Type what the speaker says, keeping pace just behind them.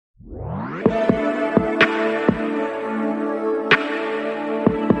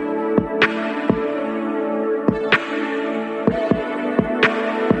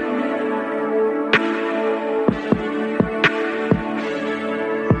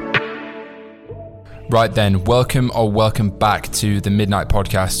Right then, welcome back to the Midnight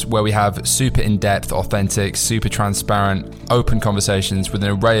Podcast, where we have super in-depth, authentic, super transparent, open conversations with an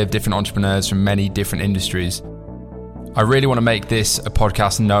array of different entrepreneurs from many different industries. I really want to make this a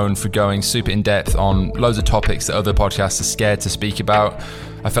podcast known for going super in-depth on loads of topics that other podcasts are scared to speak about.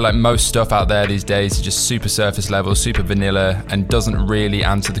 I feel like most stuff out there these days is just super surface level, super vanilla, and doesn't really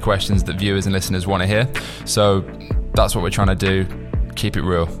answer the questions that viewers and listeners want to hear. So that's what we're trying to do. Keep it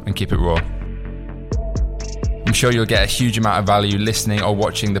real and keep it raw. I'm sure you'll get a huge amount of value listening or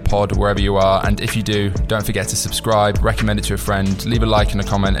watching the pod wherever you are, and if you do, don't forget to subscribe, recommend it to a friend, leave a like and a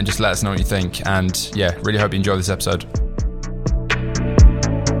comment, and just let us know what you think. And yeah, really hope you enjoy this episode.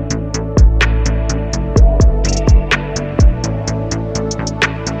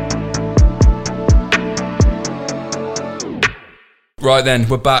 Right then,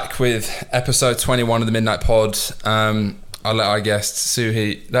 we're back with episode 21 of the Midnight Pod. I'll let our guest,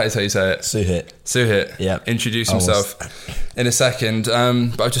 Suhit, that is how you say it. Suhit. Yeah. Introduce himself in a second.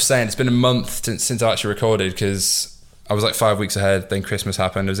 But I was just saying, it's been a month since I actually recorded because I was like 5 weeks ahead. Then Christmas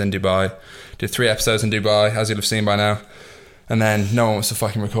happened. I was in Dubai. Did 3 episodes in Dubai, as you'll have seen by now. And then no one wants to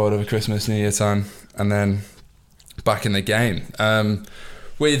fucking record over Christmas, New Year time. And then back in the game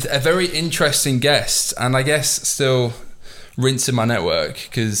with a very interesting guest. And I guess still rinsing my network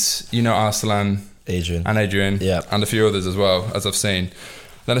because you know Arslan, Adrian, yeah, and a few others as well, as I've seen.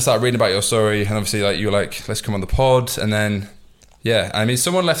 Then I started reading about your story, and obviously, like, you were like, let's come on the pod. And then, yeah, I mean,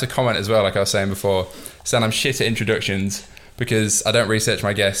 someone left a comment as well, like I was saying before, saying I'm shit at introductions because I don't research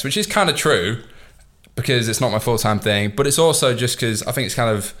my guests, which is kind of true because it's not my full-time thing, but it's also just because I think it's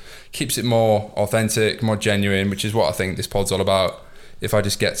kind of keeps it more authentic, more genuine, which is what I think this pod's all about. If I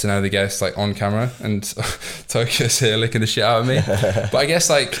just get to know the guests like on camera, and Tokyo's here licking the shit out of me. But I guess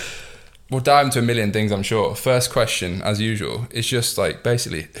like we'll dive into a million things, I'm sure. First question, as usual, is just like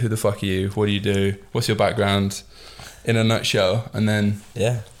basically, who the fuck are you? What do you do? What's your background in a nutshell? And then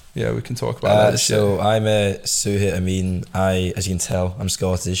yeah, we can talk about that. So I'm a Suhit Amin. As you can tell, I'm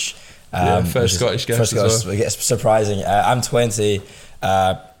Scottish. First Scottish guest. It's surprising. I'm 20.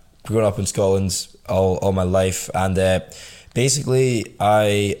 Grown up in Scotland all my life, and basically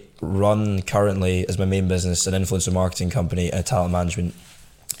I run currently as my main business an influencer marketing company and a talent management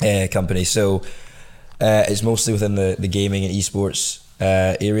company. So it's mostly within the gaming and esports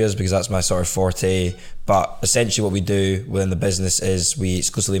areas because that's my sort of forte. But essentially what we do within the business is we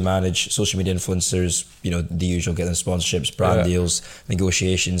exclusively manage social media influencers, you know, the usual, get them sponsorships, brand deals,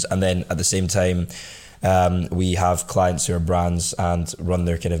 negotiations, and then at the same time we have clients who are brands and run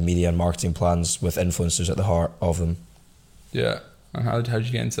their kind of media and marketing plans with influencers at the heart of them. Yeah. And how did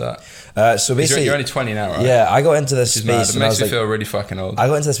you get into that? So basically, you're only 20 now, right? Yeah, I got into this space. It makes me feel really fucking old. I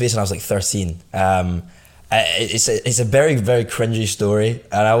got into this space when I was like 13. It's a very, very cringy story,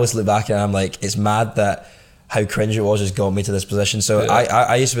 and I always look back and I'm like, it's mad that how cringy it was just got me to this position. So yeah.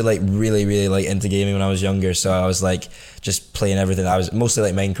 I used to be like really, really like into gaming when I was younger. So I was like just playing everything. I was mostly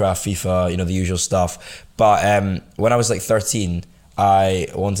like Minecraft, FIFA, you know, the usual stuff. But when I was like 13, I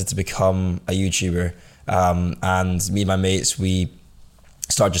wanted to become a YouTuber. And me and my mates, we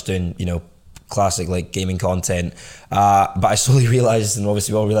started just doing, you know, classic like gaming content. But I slowly realized, and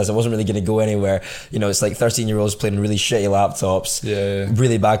obviously we all realized I wasn't really going to go anywhere. You know, it's like 13-year-olds playing really shitty laptops,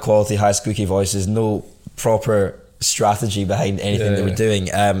 really bad quality, high squeaky voices, no proper strategy behind anything they were doing.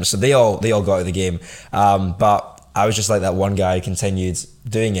 So they all got out of the game. But I was just like that one guy who continued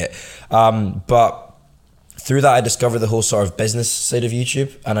doing it. But through that, I discovered the whole sort of business side of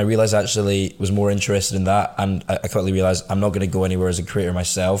YouTube, and I realized I actually was more interested in that. And I quickly realized I'm not going to go anywhere as a creator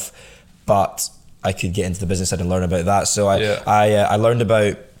myself, but I could get into the business side and learn about that. So I learned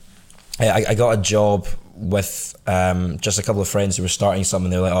about, I got a job with just a couple of friends who were starting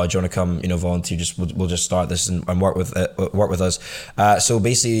something. They were like, "Oh, do you want to come, you know, volunteer? We'll just start this and work with us." So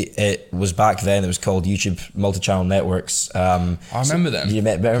basically, it was back then. It was called YouTube Multi-Channel Networks. I remember them. You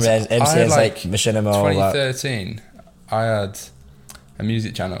remember MCNs like Machinima? 2013. I had a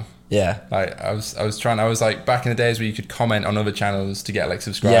music channel. Yeah. Like I was like back in the days where you could comment on other channels to get like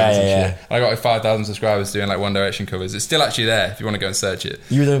subscribers and shit. I got like 5,000 subscribers doing like One Direction covers. It's still actually there if you want to go and search it.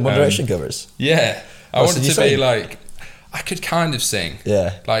 You were doing One Direction covers? Yeah. I wanted to be like, I could kind of sing.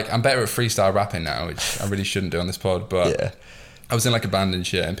 Yeah. Like I'm better at freestyle rapping now, which I really shouldn't do on this pod, but yeah. I was in like a band and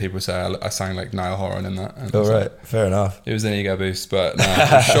shit, and people say I sang like Niall Horan and that. And right, fair enough. It was an ego boost, but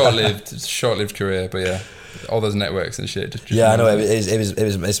no, short-lived career. But yeah, all those networks and shit. I know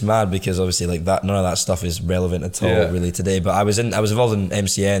it's mad because obviously like that, none of that stuff is relevant at all really today. But I was involved in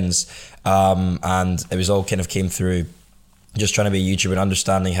MCNs, and it was all kind of came through just trying to be a YouTuber and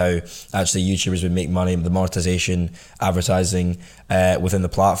understanding how actually YouTubers would make money, the monetization, advertising within the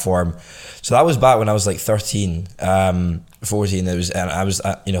platform. So that was back when I was like 13, 14. It was, and I was,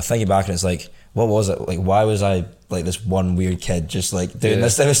 thinking back, and it's like, what was it? Like, why was I like this one weird kid just like doing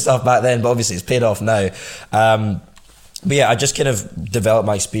this type of stuff back then? But obviously it's paid off now. But yeah, I just kind of developed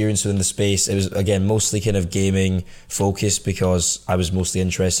my experience within the space. It was, again, mostly kind of gaming focused because I was mostly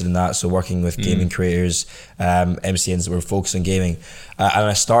interested in that. So working with gaming creators, MCNs that were focused on gaming. And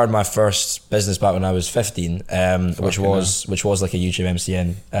I started my first business back when I was 15, which was like a YouTube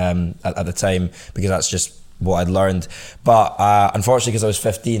MCN at the time, because that's just what I'd learned. But unfortunately, because I was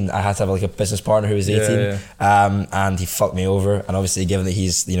 15, I had to have like a business partner who was 18, and he fucked me over. And obviously, given that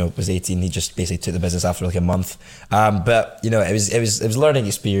he's was 18, he just basically took the business after like a month. But it was learning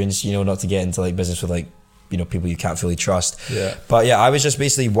experience, not to get into like business with like people you can't fully trust. But yeah, I was just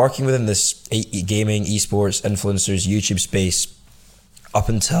basically working within this gaming, esports, influencers, YouTube space up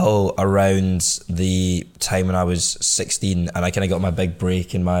until around the time when I was 16, and I kind of got my big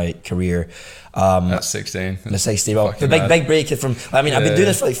break in my career. At 16. The 16. Well, the big break from. I've been doing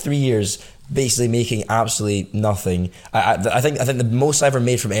this for like 3 years, basically making absolutely nothing. I think the most I ever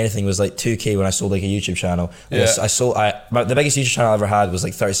made from anything was like 2K when I sold like a YouTube channel. The biggest YouTube channel I ever had was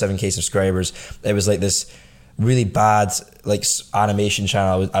like 37K subscribers. It was like this really bad like animation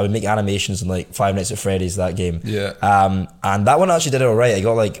channel. I would make animations in like Five Nights at Freddy's, that game. And that one actually did it alright. I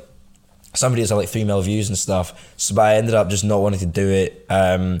got like some videos had like 3 mil views and stuff. So but I ended up just not wanting to do it.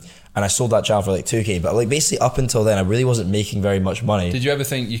 And I sold that channel for like 2K. But like basically up until then, I really wasn't making very much money. Did you ever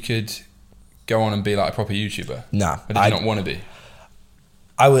think you could go on and be like a proper YouTuber? Nah. Or did you not want to be?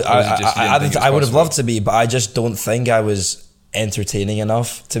 I would have loved to be, but I just don't think I was entertaining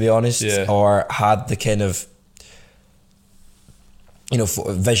enough, to be honest, or had the kind of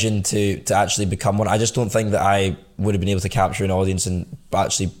vision to actually become one. I just don't think that I would have been able to capture an audience and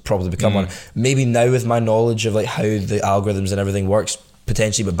actually probably become one. Maybe now with my knowledge of like how the algorithms and everything works,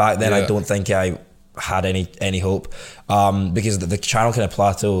 potentially, but back then I don't think I had any hope, because the channel kind of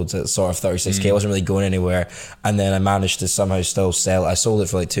plateaued at sort of 36K. I wasn't really going anywhere, and then I managed to somehow still sell. I sold it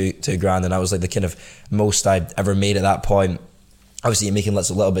for like two grand, and that was like the kind of most I'd ever made at that point. Obviously you're making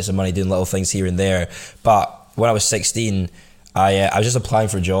little bits of money doing little things here and there, but when I was 16, I was just applying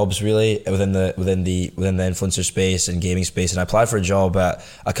for jobs really within the influencer space and gaming space, and I applied for a job at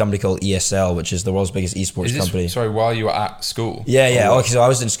a company called ESL, which is the world's biggest esports company. Sorry, while you were at school? Yeah. Okay, so I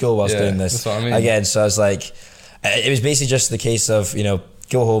was in school whilst doing this. That's what I mean. Again, so I was like, it was basically just the case of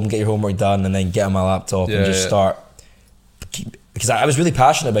go home, get your homework done, and then get on my laptop and just start. Because I was really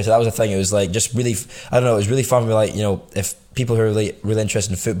passionate about it. That was the thing. It was like just really, I don't know, it was really fun. Like, if people who are really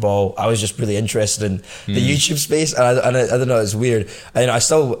interested in football, I was just really interested in the YouTube space. And I don't know, it's weird. And I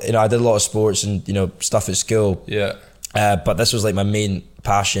still, I did a lot of sports and, stuff at school. But this was like my main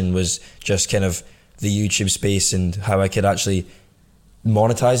passion, was just kind of the YouTube space and how I could actually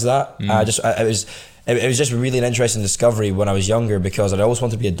monetize that. It was just really an interesting discovery when I was younger, because I'd always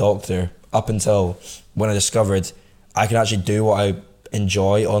wanted to be a doctor up until when I discovered I can actually do what I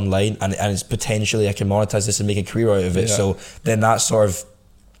enjoy online, and it's potentially I can monetize this and make a career out of it. So then that sort of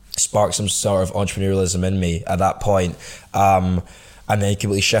sparked some sort of entrepreneurialism in me at that point. And then it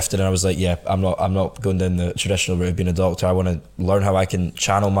completely shifted, and I was like, I'm not going down the traditional route of being a doctor. I want to learn how I can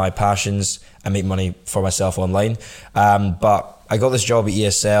channel my passions and make money for myself online. But I got this job at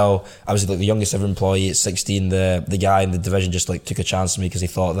ESL. I was like the youngest ever employee at 16. The guy in the division just like took a chance on me because he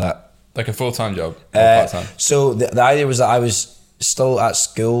thought that. Like a full-time job or part-time? So the idea was that I was still at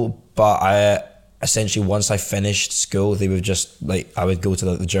school, but I essentially, once I finished school, they would just like, I would go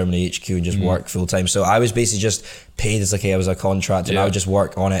to the Germany HQ and just work full-time. So I was basically just paid as like I was a contractor, and I would just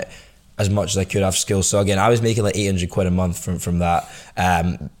work on it as much as I could have skills. So again, I was making like 800 quid a month from that.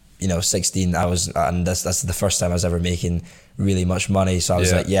 16, I was, and that's the first time I was ever making really much money. So I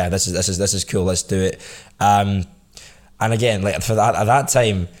was like, this is cool, let's do it. And again, like for that, at that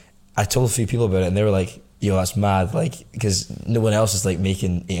time, I told a few people about it, and they were like, yo, that's mad, like, because no one else is like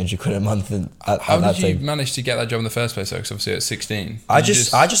making 800 quid a month How did you manage to get that job in the first place though? Because obviously at 16 I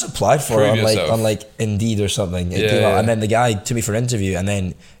just applied for it on like Indeed or something. And then the guy took me for an interview, and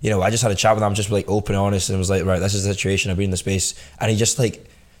then I just had a chat with him, just like open and honest, and was like, right, this is the situation, I've been in the space. And he just like,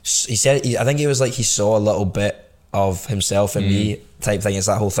 he said, I think he was like, he saw a little bit of himself in me type thing. It's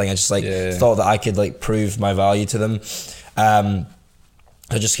that whole thing. I just like thought that I could like prove my value to them.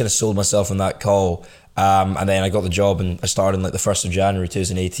 I just kind of sold myself on that call, and then I got the job, and I started on like the 1st of January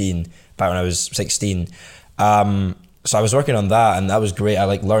 2018, back when I was 16. So I was working on that, and that was great. I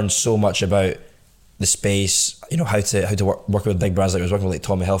like learned so much about the space, you know, how to work with big brands. Like I was working with like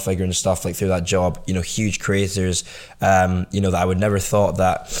Tommy Hilfiger and stuff like through that job, you know, huge creators, you know, that I would never thought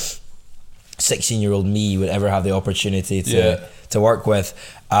that 16-year-old me would ever have the opportunity to work with.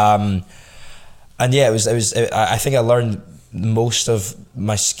 And yeah, I think I learned most of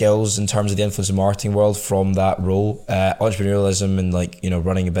my skills in terms of the influencer marketing world from that role. Entrepreneurialism and like, you know,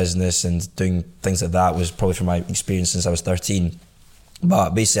 running a business and doing things like that was probably from my experience since I was 13.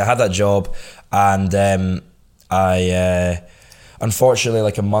 But basically I had that job, and I unfortunately,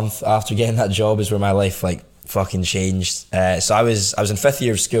 like a month after getting that job is where my life like fucking changed. So I was in 5th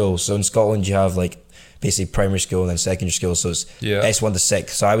year of school. So in Scotland you have like basically primary school and then secondary school, so it's S1 to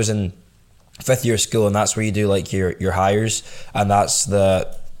 6. So I was in 5th year of school, and that's where you do like your hires, and that's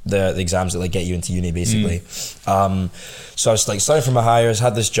the exams that like get you into uni basically. So I was like starting for my hires,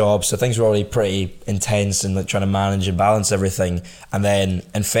 had this job, so things were already pretty intense and like trying to manage and balance everything. And then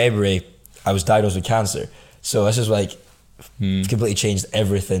in February I was diagnosed with cancer. So this is like completely changed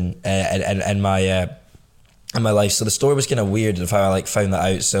everything in my life. So the story was kind of weird of how I like found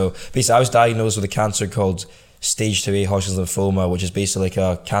that out. So basically I was diagnosed with a cancer called stage 2A Hodgkin's lymphoma, which is basically like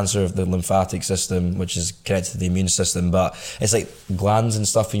a cancer of the lymphatic system, which is connected to the immune system, but it's like glands and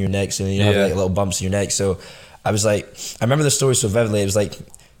stuff in your neck, so you have like little bumps in your neck. So I was like, I remember the story so vividly. It was like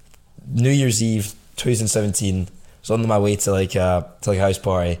New Year's Eve 2017. I was on my way to like a house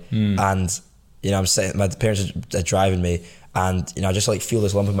party, and you know, I'm sitting, my parents are driving me, and you know, I just like feel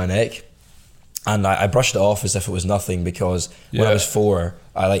this lump in my neck. And I brushed it off as if it was nothing, because when I was 4,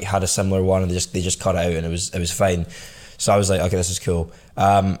 I like had a similar one, and they just cut it out, and it was fine. So I was like, okay, this is cool.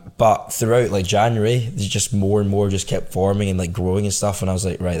 But throughout like January, there's just more and more just kept forming and like growing and stuff. And I was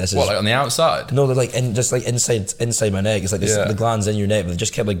like, right, this is what, like on the outside? No, they're like just like inside my neck. It's like this, the glands in your neck, but they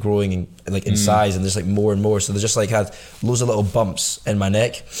just kept like growing and like in size, and there's like more and more. So they just like had loads of little bumps in my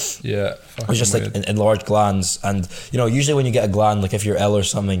neck. Yeah, it was just weird. Like enlarged glands. And you know, usually when you get a gland, like if you're ill or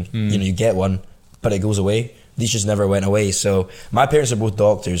something, you know, you get one, but it goes away. These just never went away. So my parents are both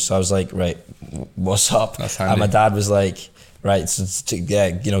doctors, so I was like, right, what's up? That's handy. And my dad was like, right, so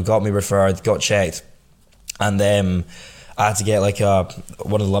you know, got me referred, got checked, and then I had to get like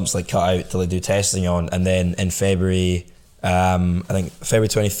one of the lumps like cut out to like do testing on. And then in February, I think February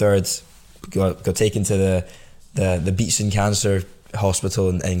 23rd, got taken to the Beatson Cancer Hospital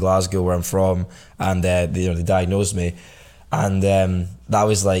in Glasgow, where I'm from, and they diagnosed me, and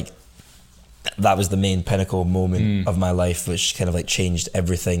that was the main pinnacle moment of my life, which kind of like changed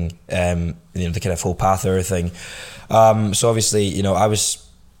everything, you know, the kind of whole path of everything. So obviously, you know, I was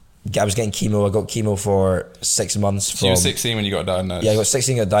getting chemo. I got chemo for 6 months. So you were 16 when you got diagnosed? Yeah, I got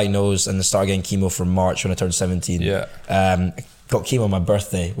 16, got diagnosed, and then started getting chemo from March when I turned 17. Yeah. Got chemo on my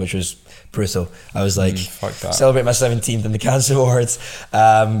birthday, which was brutal. I was like, celebrate my 17th in the cancer wards.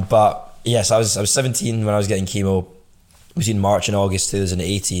 But yes, I was 17 when I was getting chemo. It was in March and August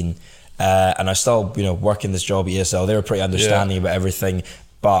 2018. And I still, you know, working this job at ESL. They were pretty understanding about everything,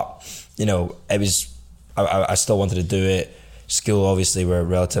 but you know, it was, I still wanted to do it. School obviously were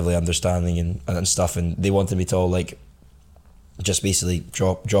relatively understanding and stuff, and they wanted me to all like just basically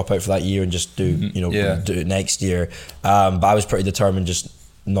drop out for that year and just do, you know, do it next year. But I was pretty determined just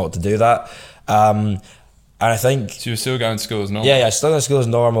not to do that. And I think, so you were still going to school as normal? Yeah, still going to school as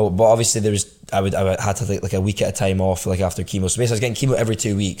normal, but obviously I would had to take like a week at a time off, like after chemo. So basically I was getting chemo every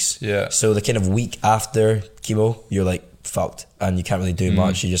 2 weeks. Yeah. So the kind of week after chemo, you're like fucked and you can't really do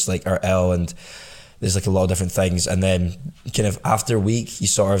much. You just like are ill, and there's like a lot of different things. And then kind of after a week, you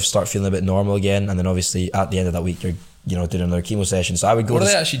sort of start feeling a bit normal again. And then obviously at the end of that week, you're, you know, doing another chemo session. So I would go. What are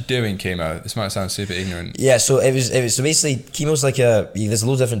they actually doing chemo? This might sound super ignorant. Yeah, so it was so basically chemo's like there's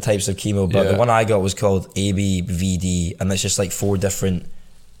loads of different types of chemo, but the one I got was called ABVD, and that's just like 4 different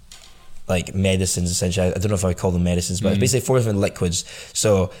like medicines essentially. I don't know if I would call them medicines, but it's basically 4 different liquids.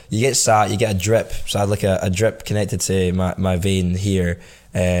 So you get sat, you get a drip. So I had like a drip connected to my vein here.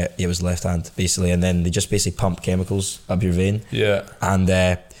 It was left hand basically, and then they just basically pump chemicals up your vein. Yeah. And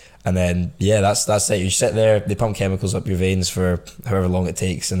then that's it. You sit there, they pump chemicals up your veins for however long it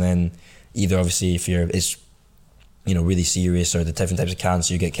takes, and then either obviously if it's, you know, really serious or the different types of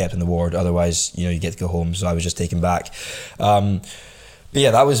cancer, you get kept in the ward. Otherwise, you know, you get to go home. So I was just taken back. But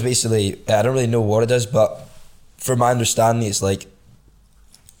yeah, that was basically, I don't really know what it is, but from my understanding, it's like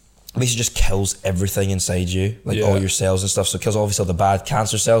basically just kills everything inside you, like all your cells and stuff. So it kills obviously all the bad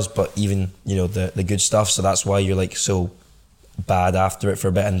cancer cells, but even, you know, the good stuff. So that's why you're like so bad after it for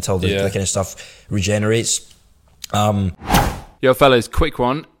a bit until the kind of stuff regenerates. Yo fellas, quick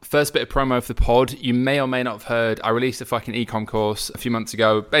one. First bit of promo for the pod. You may or may not have heard, I released a fucking ecom course a few months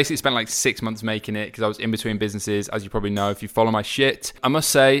ago. Basically spent like 6 months making it because I was in between businesses, as you probably know if you follow my shit. I must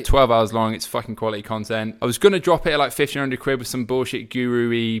say, 12 hours long, it's fucking quality content. I was going to drop it at like 1,500 quid with some bullshit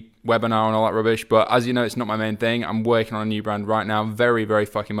guru-y webinar and all that rubbish, but as you know, it's not my main thing. I'm working on a new brand right now, very, very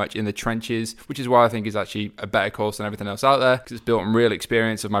fucking much in the trenches, which is why I think is actually a better course than everything else out there, because it's built on real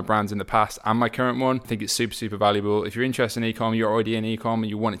experience of my brands in the past and my current one. I think it's super, super valuable. If you're interested in e-com, you're already in e-com and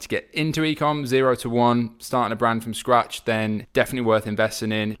you wanted to get into e-com 0 to 1, starting a brand from scratch, then definitely worth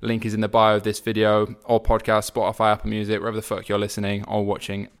investing in. Link is in the bio of this video or podcast, Spotify, Apple Music, wherever the fuck you're listening or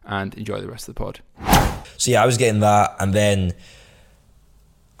watching, and enjoy the rest of the pod. So yeah, I was getting that, and then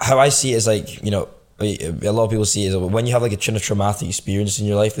how I see it is like, you know, a lot of people see it as when you have like a kind of traumatic experience in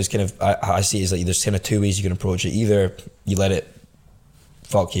your life, there's kind of, I see it as like there's kind of two ways you can approach it. Either you let it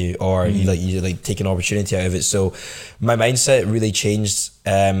fuck you, or you take an opportunity out of it. So my mindset really changed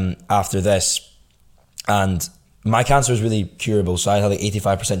after this, and my cancer was really curable, so I had like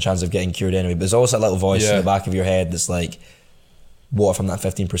 85% chance of getting cured anyway, but there's always that little voice in the back of your head that's like, what if I'm that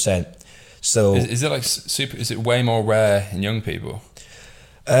 15%? So is it like super, is it way more rare in young people?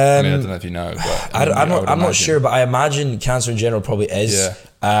 I mean, I don't know if you know, but I'm not sure, but I imagine cancer in general probably is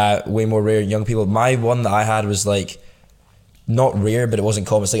way more rare in young people. My one that I had was like not rare, but it wasn't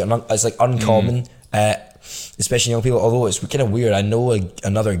common. It's like uncommon, especially in young people. Although it's kind of weird. I know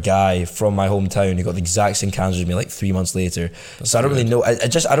another guy from my hometown who got the exact same cancer as me like 3 months later. That's so I don't really know. I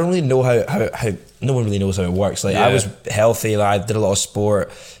don't really know how no one really knows how it works. Like I was healthy, like I did a lot of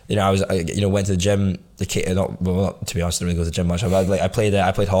sport. You know, I went to the gym. Not to be honest, I didn't really go to the gym much. I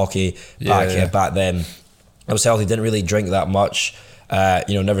played hockey back then. I was healthy, didn't really drink that much.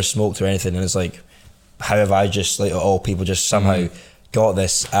 Never smoked or anything. And it's like, how have I just like all people just somehow got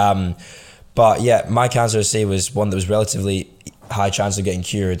this? But yeah, my cancer, I say, was one that was relatively high chance of getting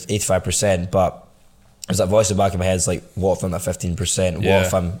cured, 85%. But there's that voice in the back of my head. It's like, what if I'm at 15%? What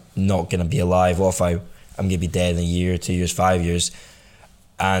if I'm not gonna be alive? What if I'm gonna be dead in a year, 2 years, 5 years?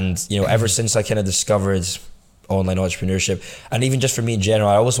 And ever since I kind of discovered online entrepreneurship, and even just for me in general,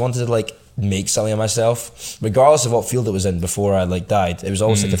 I always wanted to like make something of myself, regardless of what field it was in before I like died. It was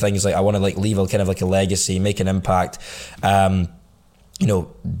always like a thing. Is like I want to like leave a kind of like a legacy, make an impact,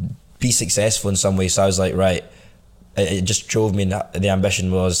 be successful in some way. So I was like, right, it just drove me. The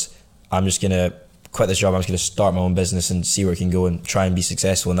ambition was, I'm just gonna quit this job. I'm just gonna start my own business and see where it can go and try and be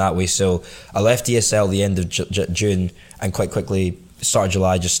successful in that way. So I left ESL the end of June, and quite quickly, start of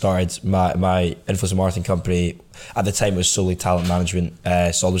July, just started my influencer marketing company. At the time, it was solely talent management,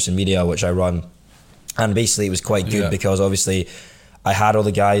 Solderson Media, which I run. And basically, it was quite good because obviously I had all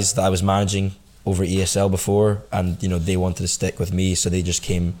the guys that I was managing over ESL before, and they wanted to stick with me, so they just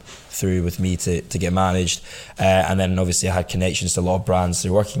came through with me to get managed. And then obviously I had connections to a lot of brands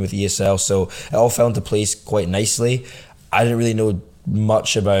through working with ESL, so it all fell into place quite nicely. I didn't really know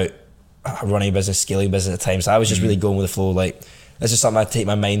much about running a business, scaling business at times. So I was just really going with the flow, like, this is something I take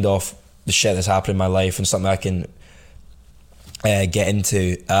my mind off the shit that's happening in my life and something I can get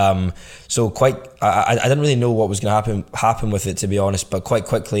into. So I didn't really know what was going to happen with it, to be honest, but quite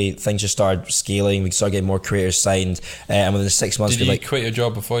quickly things just started scaling. We started getting more creators signed, and within 6 months, did you quit your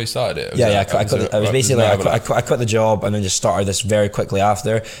job before you started it? I quit the job and then just started this very quickly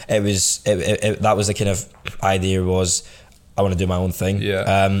after. That was the kind of idea, was I want to do my own thing.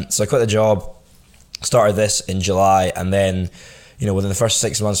 So I quit the job, started this in July, and then within the first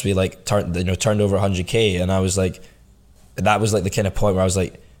 6 months we like turned over 100k, and I was like, that was like the kind of point where I was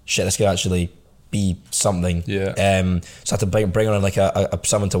like, shit, this could actually be something. So I had to bring on like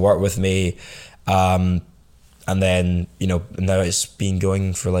someone to work with me, and then now it's been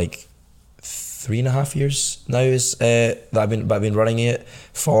going for like 3.5 years now that I've been running it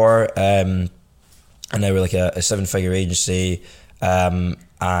for, and now we're like a 7-figure agency, and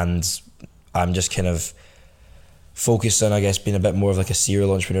I'm just kind of focused on, I guess, being a bit more of like a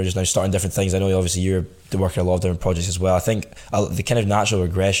serial entrepreneur just now, starting different things. I know obviously you're working on a lot of different projects as well. I think the kind of natural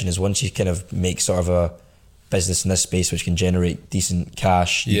regression is once you kind of make sort of a business in this space which can generate decent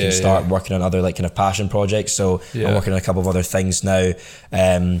cash, you can start working on other like kind of passion projects. So I'm working on a couple of other things now.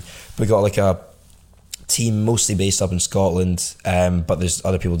 We got like a team mostly based up in Scotland, but there's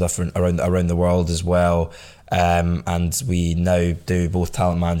other people different around the world as well. And we now do both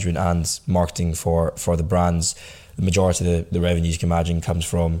talent management and marketing for the brands. The majority of the revenues you can imagine comes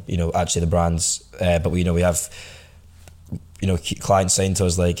from actually the brands, but we have clients signed to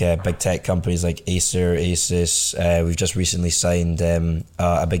us like big tech companies like Acer, Asus. We've just recently signed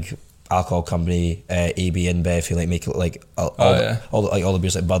a big alcohol company, AB InBev, who like make like all the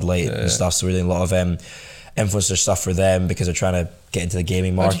beers like Bud Light and stuff. So we're doing a lot of influencer stuff for them because they're trying to get into the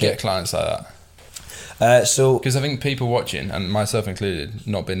gaming market. How do you get clients like that? Because I think people watching, and myself included,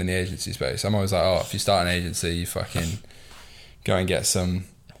 not been in the agency space, I'm always like, oh, if you start an agency, you fucking go and get some,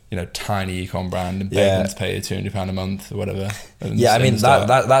 tiny econ brand and beg them to pay you £200 a month or whatever. Yeah, I mean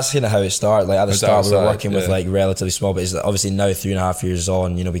that's kind of how it started. Like at the start, we were working with like relatively small, but it's obviously now 3.5 years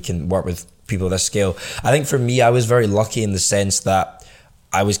on, we can work with people of this scale. I think for me, I was very lucky in the sense that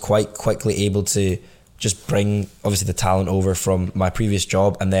I was quite quickly able to just bring obviously the talent over from my previous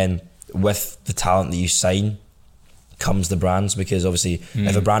job, and then with the talent that you sign comes the brands, because obviously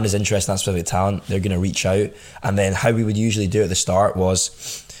if a brand is interested in that specific talent, they're going to reach out. And then how we would usually do it at the start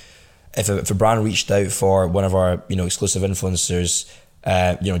was if a brand reached out for one of our exclusive influencers,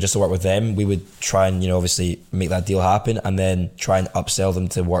 just to work with them, we would try and obviously make that deal happen, and then try and upsell them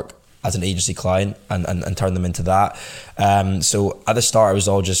to work as an agency client and turn them into that. So at the start, it was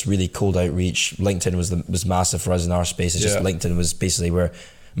all just really cold outreach. LinkedIn was massive for us in our space. It's just LinkedIn was basically where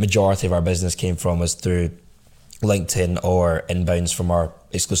majority of our business came from, was through LinkedIn or inbounds from our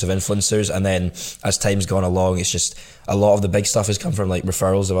exclusive influencers. And then as time's gone along, it's just a lot of the big stuff has come from like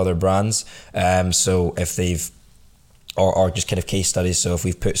referrals of other brands. So if they've or just kind of case studies. So if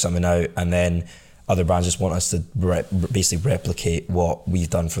we've put something out and then other brands just want us to basically replicate what we've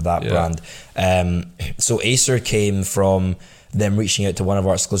done for that brand. So Acer came from them reaching out to one of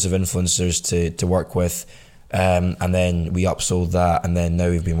our exclusive influencers to work with. And then we upsold that, and then now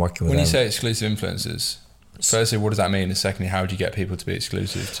we've been working with them. When you say exclusive influencers, firstly, what does that mean? And secondly, how do you get people to be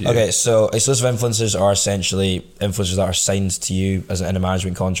exclusive to you? Okay, so exclusive influencers are essentially influencers that are signed to you as in a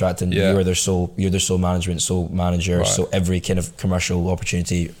management contract, and you're their sole management, sole manager. Right. So every kind of commercial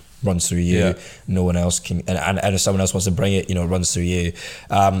opportunity runs through you. Yeah. No one else can, and if someone else wants to bring it, it runs through you.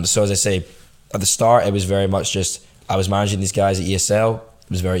 So as I say, at the start, it was very much just I was managing these guys at ESL.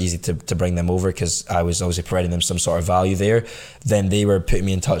 It was very easy to bring them over because I was obviously providing them some sort of value there. Then they were putting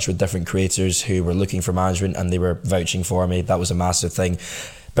me in touch with different creators who were looking for management, and they were vouching for me. That was a massive thing.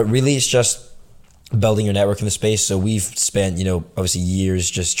 But really, it's just building your network in the space. So we've spent, obviously years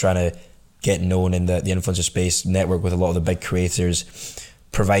just trying to get known in the influencer space, network with a lot of the big creators,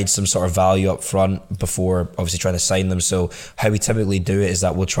 provide some sort of value up front before obviously trying to sign them. So how we typically do it is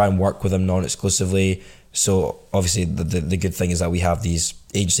that we'll try and work with them non-exclusively. So obviously the good thing is that we have these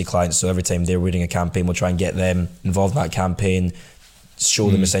agency clients, so every time they're winning a campaign, we'll try and get them involved in that campaign, show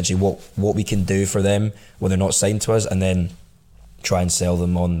them essentially what we can do for them when they're not signed to us, and then try and sell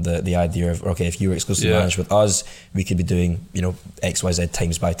them on the idea of, okay, if you were exclusively managed with us, we could be doing XYZ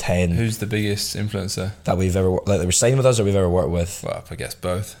times by 10. Who's the biggest influencer that we've ever that were signed with us or we've ever worked with? Well, I guess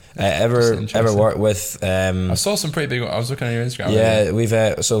both. Ever worked with? I saw some pretty big ones. I was looking on your Instagram. Yeah,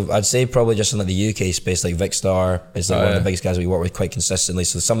 we've so I'd say probably just in like the UK space, like Vicstar is one of the biggest guys we work with quite consistently.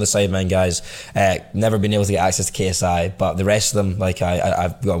 So some of the Sidemen guys, never been able to get access to KSI, but the rest of them, like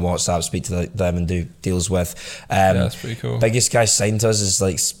I've got on WhatsApp, speak to them and do deals with. That's pretty cool. Biggest guy signed to us is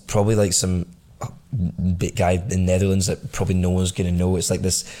like probably like some big guy in Netherlands that probably no one's gonna know. It's like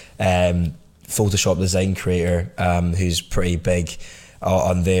this Photoshop design creator who's pretty big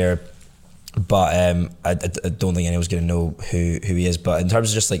on there, but I don't think anyone's going to know who he is. But in terms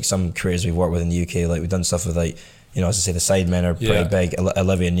of just like some creators we've worked with in the UK, like we've done stuff with like, as I say, the Sidemen are pretty big.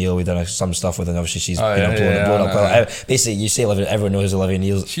 Olivia Neal, we've done some stuff with, and obviously she's blown up. Basically, you say Olivia, everyone knows Olivia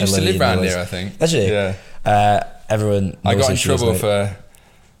Neal. She used to live around here, I think. Does she? Yeah. Everyone knows I got in trouble for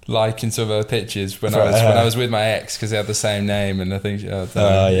liking some of her pictures when I was with my ex because they had the same name, and I think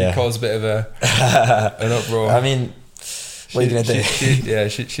it caused a bit of an uproar. I mean, what are you gonna do?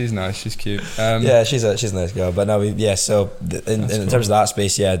 She's nice. She's cute. She's a nice girl. But no, so in terms of that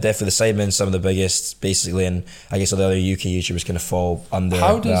space, definitely the Sidemen, some of the biggest, basically, and I guess all the other UK YouTubers kind of fall under.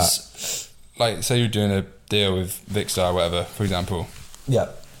 How does like say you're doing a deal with Vicstar or whatever, for example? Yeah.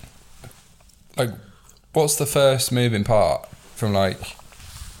 Like, what's the first moving part from like,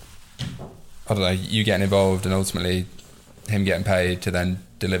 I don't know, you getting involved and ultimately him getting paid to then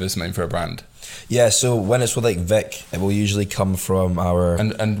deliver something for a brand? Yeah, so when it's with like Vic, it will usually come from our...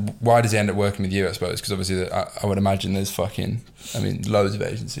 And why does he end up working with you, I suppose? Because obviously I would imagine there's loads of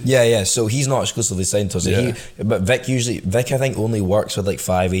agencies. Yeah, so he's not exclusively signed to us. Yeah. But Vic I think only works with like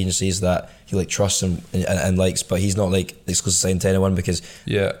 5 agencies that he like trusts and likes, but he's not like exclusively signed to anyone because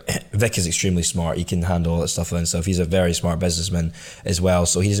Vic is extremely smart. He can handle all that stuff himself. He's a very smart businessman as well,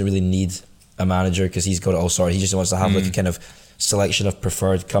 so he doesn't really need a manager because he's got it all sorted. He just wants to have like a kind of selection of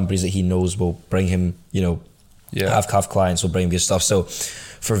preferred companies that he knows will bring him, have clients, will bring him good stuff. So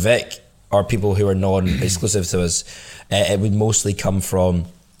for Vic, or people who are non-exclusive to us, it would mostly come from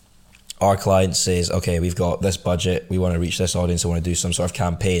our client says, okay, we've got this budget, we want to reach this audience, we want to do some sort of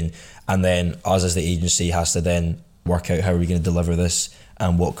campaign, and then us as the agency has to then work out how are we going to deliver this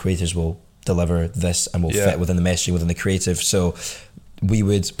and what creators will deliver this and will fit within the messaging, within the creative. So we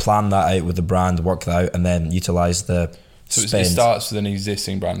would plan that out with the brand, work that out, and then utilize the spend. It starts with an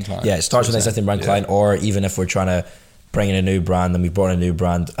existing brand client. Yeah, it starts with an existing brand client, or even if we're trying to bring in a new brand, and we've brought in a new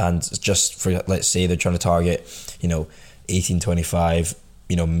brand, and just for, let's say they're trying to target, 18-25,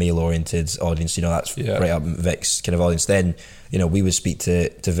 male-oriented audience, that's right up Vic's kind of audience, then, we would speak to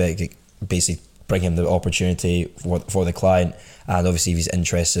Vic, basically bring him the opportunity for the client, and obviously if he's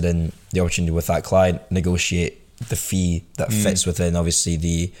interested in the opportunity with that client, negotiate the fee that fits within obviously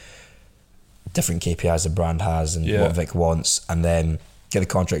the different KPIs the brand has and what Vic wants, and then get the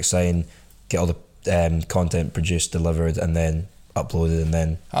contract signed, get all the content produced, delivered, and then uploaded. And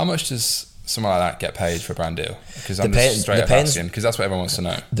then how much does someone like that get paid for a brand deal? Because I'm just straight up asking, because that's what everyone wants to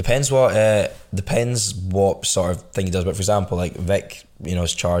know. Depends what sort of thing he does. But for example, like Vic,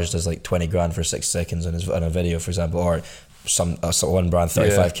 is charged as like 20 grand for 6 seconds on a video, for example, or one brand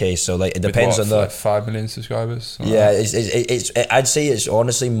 35k. So like it depends on the like 5 million subscribers. It's I'd say it's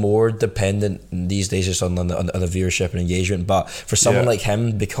honestly more dependent these days just on the viewership and engagement. But for someone like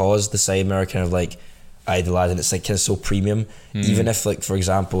him, because the Sidemen are kind of like idolized and it's like kind of so premium, even if like for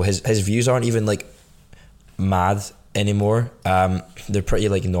example his views aren't even like mad anymore, they're pretty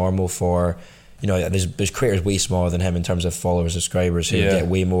like normal for there's creators way smaller than him in terms of followers, subscribers who get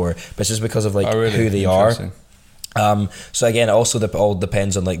way more, but it's just because of like who they are. So again, it also all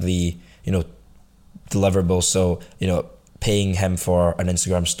depends on like the deliverables. So paying him for an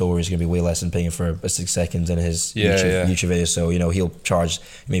Instagram story is going to be way less than paying him for 6 seconds in his YouTube video. So he'll charge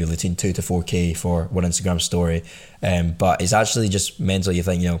maybe between 2 to 4k for one Instagram story, but it's actually just mental. You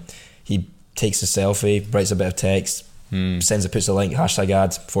think he takes a selfie, writes a bit of text, puts a link, hashtag ad,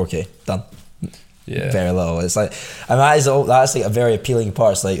 4k done. Very little. It's like, and that's like a very appealing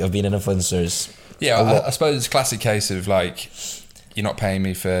part of being an influencer. I suppose it's a classic case of like, you're not paying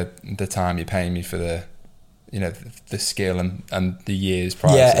me for the time, you're paying me for the the skill and the years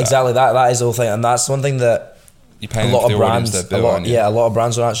prior to that. Exactly. That is the whole thing, and that's one thing that you're paying a lot of brands a lot of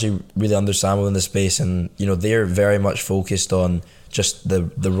brands don't actually really understand within the space, and they're very much focused on just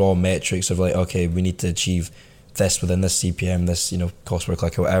the raw metrics of like, okay, we need to achieve this within this CPM, this cost per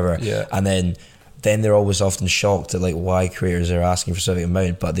click or whatever, and then they're always often shocked at like why creators are asking for a specific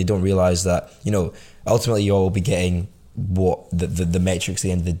amount, but they don't realize that ultimately you'll be getting what the metrics at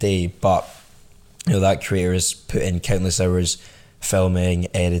the end of the day, but that creator has put in countless hours filming,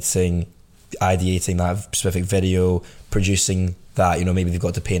 editing, ideating that specific video, producing that, maybe they've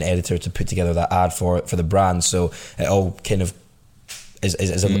got to pay an editor to put together that ad for the brand. So it all kind of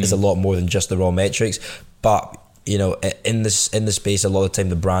is a lot more than just the raw metrics. But in the space, a lot of the time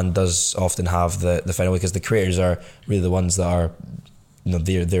the brand does often have the final, because the creators are really the ones that are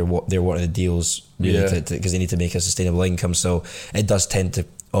they're wanting the deals really because they need to make a sustainable income. So it does tend to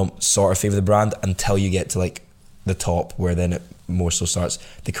sort of favor the brand until you get to like the top, where then it more so starts,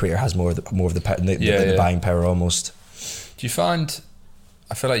 the creator has more of the buying power almost. Do you find,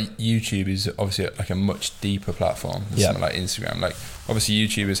 I feel like YouTube is obviously like a much deeper platform than something like Instagram. Like obviously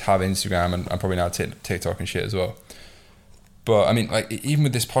YouTubers have Instagram and probably now TikTok and shit as well. But I mean, like even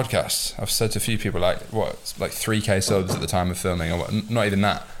with this podcast, I've said to a few people like 3k subs at the time of filming, or not even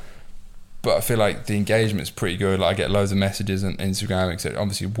that. But I feel like the engagement's pretty good. Like I get loads of messages on Instagram, etc.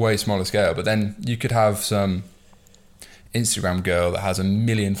 Obviously way smaller scale, but then you could have some Instagram girl that has 1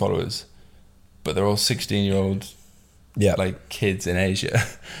 million followers, but they're all 16-year-old like kids in Asia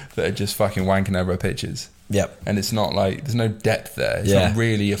that are just fucking wanking over her pictures. And it's not like, there's no depth there. It's not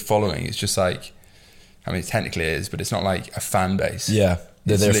really a following. It's just like, I mean, technically it is, but it's not like a fan base. They're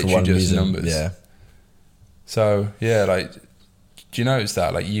there for one reason. Numbers. So like, do you notice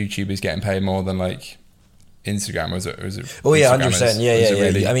that like YouTube is getting paid more than like Instagram, or is it 100%.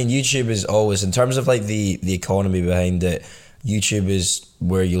 Really? I mean, YouTube is always, in terms of like the economy behind it, YouTube is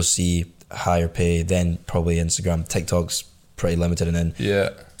where you'll see higher pay, then probably Instagram. TikTok's pretty limited, and then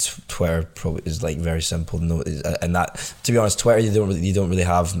Twitter probably is like very simple. And that, to be honest, Twitter, you don't really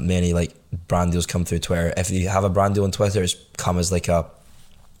have many like brand deals come through Twitter. If you have a brand deal on Twitter, it's come as like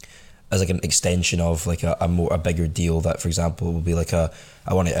an extension of like a bigger deal that, for example, will be like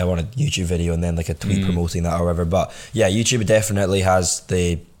I want a YouTube video and then like a tweet promoting that or whatever. But YouTube definitely has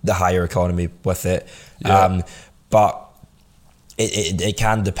the higher economy with it. But it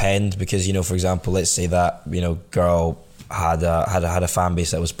can depend, because for example, let's say that girl had a fan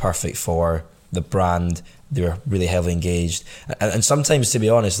base that was perfect for the brand. They were really heavily engaged, and sometimes, to be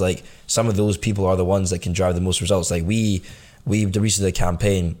honest, like some of those people are the ones that can drive the most results. Like we recently did a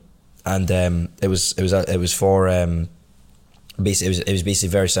campaign it was for basically it was basically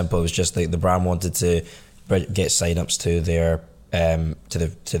very simple. It was just the brand wanted to get signups to their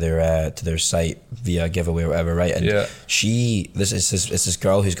to their site via giveaway or whatever, right? And this is this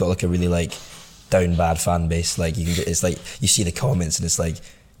girl who's got like a really like down bad fan base. Like you can get, it's like you see the comments and it's like,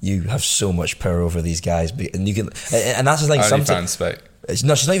 you have so much power over these guys, and you can, and that's just like sometimes.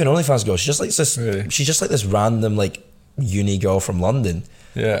 No, she's not even an OnlyFans girl. She's just like this. Really? She's just like this random like uni girl from London.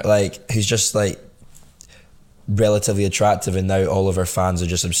 Yeah. Like who's just like relatively attractive, and now all of her fans are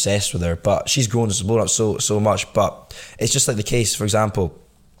just obsessed with her. But she's grown and blown up so much. But it's just like the case. For example,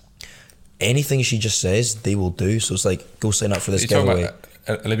 anything she just says, they will do. So it's like, go sign up for this giveaway.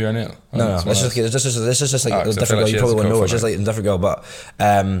 Olivia O'Neill? No. This is just like a different girl. You probably won't know her. It's just like a different girl. But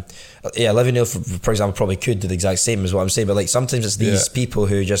Olivia O'Neill, for example, probably could do the exact same as what I'm saying. But like sometimes it's these people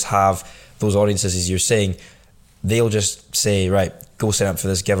who just have those audiences, as you're saying. They'll just say, right, go sign up for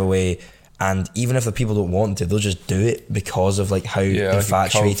this giveaway. And even if the people don't want to, they'll just do it because of like how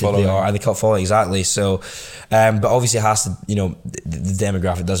infatuated they are, and they cult following, exactly. So, but obviously it has to, the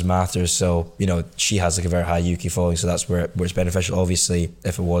demographic does matter. So, she has like a very high UK following, so that's where it's beneficial. Obviously,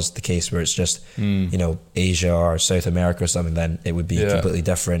 if it was the case where it's just, Asia or South America or something, then it would be completely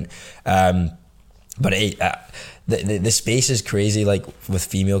different. But the space is crazy, like with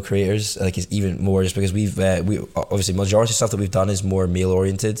female creators, like it's even more, just because we obviously majority of stuff that we've done is more male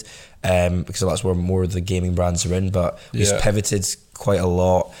oriented, because that's where more of the gaming brands are in, but we've pivoted quite a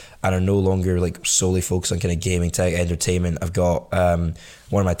lot and are no longer like solely focused on kind of gaming tech entertainment. I've got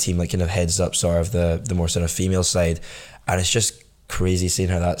one of my team like kind of heads up sort of the more sort of female side, and it's just crazy seeing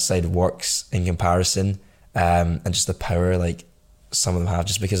how that side works in comparison, and just the power like some of them have,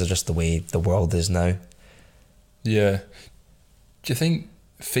 just because of just the way the world is now. Yeah. Do you think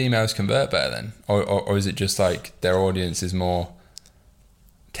females convert better then? Or is it just like their audience is more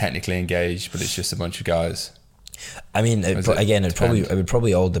technically engaged, but it's just a bunch of guys? I mean, it would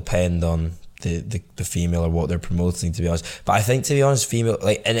probably all depend on the female or what they're promoting, to be honest. But I think, to be honest, female,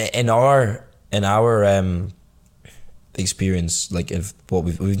 like in our experience, like if what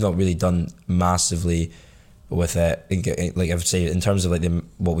we've not really done massively with it, like I would say in terms of like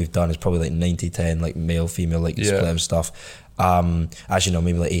what we've done is probably like 90-10, like male female, like split and stuff. Actually no,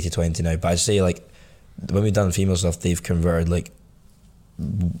 maybe like 80-20 now, but I'd say like when we've done female stuff, they've converted like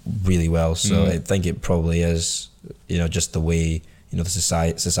really well. So I think it probably is, just the way the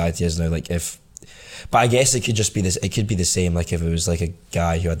society is now. Like but I guess it could just be this. It could be the same. Like if it was like a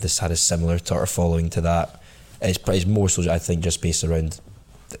guy who had a similar sort of following to that. It's more so, I think, just based around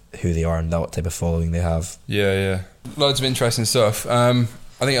who they are and what type of following they have. Yeah. Loads of interesting stuff. I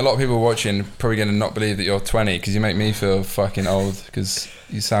think a lot of people watching probably going to not believe that you're 20, because you make me feel fucking old, because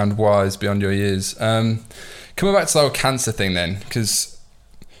you sound wise beyond your years. Coming back to the whole cancer thing then, because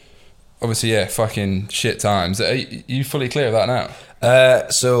obviously, fucking shit times. Are you fully clear of that now?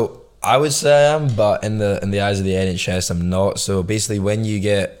 So I would say I am, but in the eyes of the NHS, I'm not. So basically, when you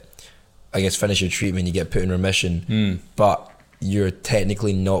finish your treatment, you get put in remission, but you're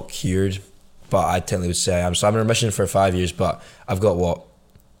technically not cured. But I technically would say I am. So I'm in remission for 5 years, but I've got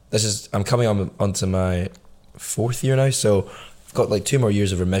I'm coming onto my 4th year now, so I've got like 2 more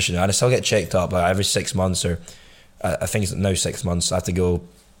years of remission, and I still get checked up like every 6 months, or I think it's now 6 months. I have to go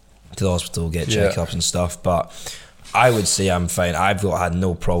to the hospital, get checkups and stuff, but I would say I'm fine. I've had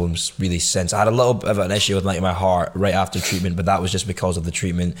no problems really since. I had a little bit of an issue with like my heart right after treatment, but that was just because of the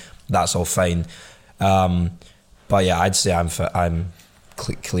treatment. That's all fine. But yeah, I'd say I'm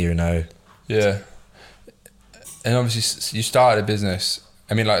clear now. Yeah. And obviously you started a business.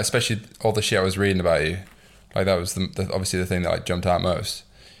 I mean, like, especially all the shit I was reading about you, like that was obviously the thing that like jumped out most.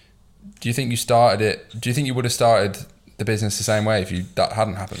 Do you think you started it? Do you think you would have started the business the same way if that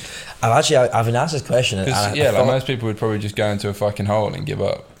hadn't happened? I've been asked this question, and like most people would probably just go into a fucking hole and give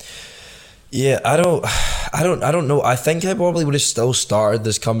up. Yeah, I don't know. I think I probably would have still started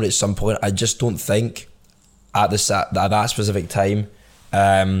this company at some point. I just don't think at that specific time,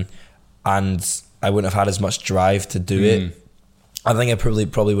 and I wouldn't have had as much drive to do it. I think I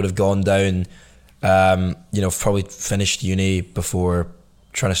probably would have gone down, probably finished uni before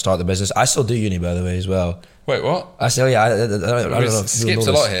trying to start the business. I still do uni, by the way, as well. Wait, what? I don't know. Skipped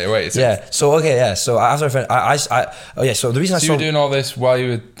a lot here. Wait. So after I finished, so the reason you were doing all this while you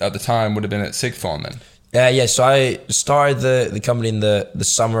were at the time would have been at sixth form then. So I started the company in the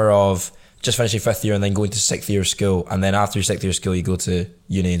summer of just finishing 5th year and then going to 6th year of school, and then after your 6th year of school you go to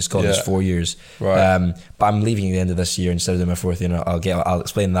uni in Scotland. It's 4 years. Right. But I'm leaving at the end of this year instead of doing my 4th year. I'll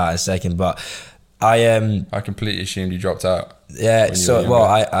explain that in a second. But I completely assumed you dropped out. Yeah, so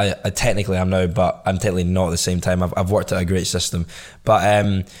I technically am now, but I'm technically not at the same time. I've worked out a great system, but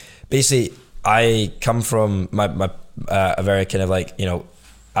basically I come from a very kind of like, you know,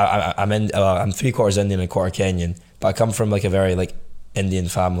 I'm 3/4 Indian and 1/4 Kenyan, but I come from like a very like Indian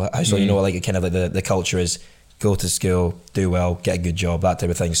family. So you know what, like kind of like the culture is: go to school, do well, get a good job, that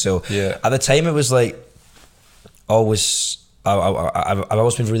type of thing. So at the time it was like always. I've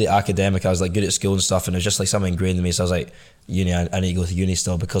always been really academic. I was like good at school and stuff, and it was just like something ingrained in me. So I was like, uni, I need to go to uni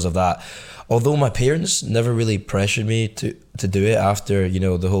still because of that. Although my parents never really pressured me to do it after, you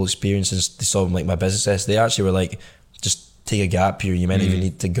know, the whole experience, and they saw like my business. They actually were like, just take a gap year. You might even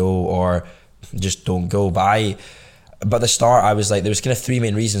need to go, or just don't go. But at the start, I was like, there was kind of 3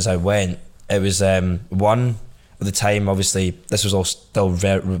 main reasons I went. It was one, at the time, obviously, this was all still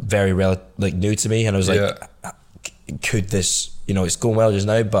very like new to me, and I was like, could this, you know, it's going well just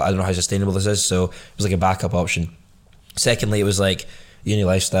now, but I don't know how sustainable this is. So it was like a backup option. Secondly, it was like uni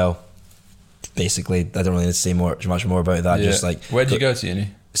lifestyle. Basically, I don't really need to say much more about that. Just like, where did you go to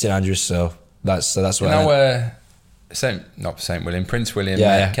uni? St Andrews. So that's where. You know where? Not St William, Prince William.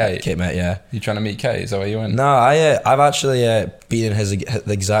 Kate met. Yeah. You trying to meet Kate? Is that where you went? No, I've actually been in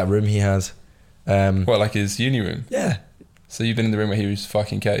the exact room he had. What, like his uni room? Yeah. So you've been in the room where he was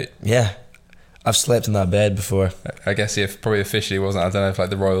fucking Kate? Yeah. I've slept in that bed before. I guess he probably officially wasn't. I don't know if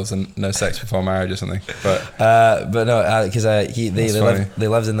like the royals and no sex before marriage or something. But no, because they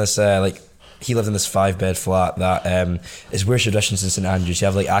lived in this he lived in this 5-bed flat that is weird traditions in St Andrews. You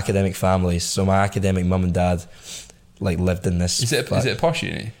have like academic families. So my academic mum and dad like lived in this. Is it a posh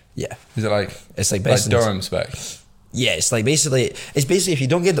uni? Yeah. Is it like it's like Durham spec? Yeah, it's basically if you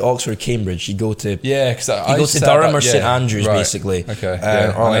don't get to Oxford, Cambridge, you go to because you go to Durham or St Andrews, basically,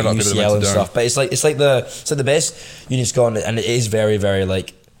 okay, or like UCL and stuff. But it's like the best uni in Scotland, and it is very very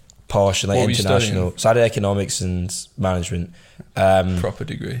like posh and like international. So I did economics and management, proper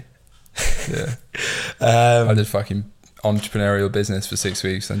degree. Yeah, I did fucking entrepreneurial business for 6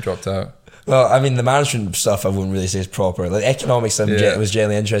 weeks and dropped out. Well, I mean, the management stuff I wouldn't really say is proper. Like economics, was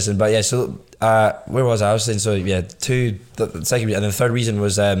generally interesting. But yeah, so where was I? I was saying, so yeah, the second, and then the third reason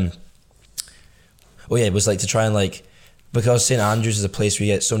was, it was like to try and like, because St Andrews is a place where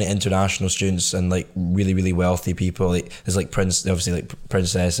you get so many international students and like really really wealthy people. Like there's like obviously like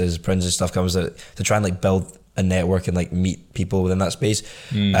princesses, princes, stuff comes out to try and like build a network and like meet people within that space.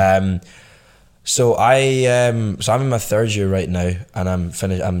 So I'm in my 3rd year right now, and I'm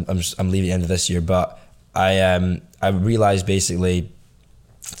finished. I'm leaving at the end of this year. But I realized basically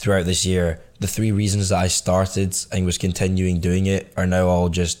throughout this year, the 3 reasons that I started and was continuing doing it are now all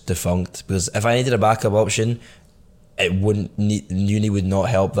just defunct. Because if I needed a backup option, uni would not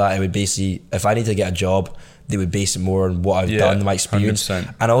help that. It would basically, if I need to get a job, they would base it more on what I've done, my experience,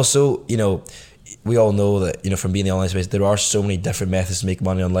 100%. And also, you know, we all know that, you know, from being in the online space, there are so many different methods to make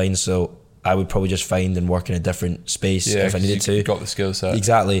money online. So I would probably just find and work in a different space if I needed to. Got the skill set.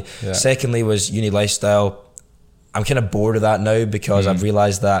 Exactly. Yeah. Secondly was uni lifestyle. I'm kind of bored of that now because I've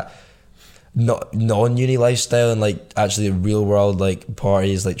realised that non-uni lifestyle and like actually real world like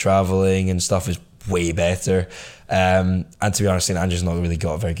parties, like travelling and stuff is way better. And to be honest, St Andrews not really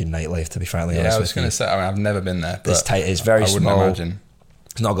got a very good nightlife, to be frankly honest. I was going to say, I mean, I've never been there. But it's tight. It's very small. I wouldn't imagine.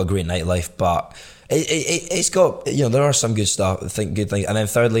 It's not got a great nightlife, but it's got, you know, there are some good stuff. I think good things. And then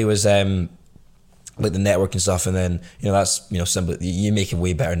thirdly was like the networking stuff, and then, you know, that's, you know, simply you make a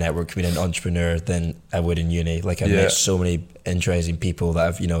way better network being an entrepreneur than I would in uni. Like I've met so many interesting people that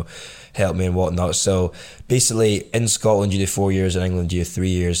have, you know, helped me and whatnot. So basically in Scotland you do 4 years, in England you do 3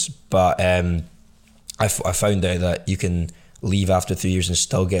 years, but I found out that you can leave after 3 years and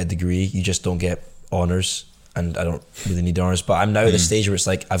still get a degree. You just don't get honours, and I don't really need honours. But I'm now at the stage where it's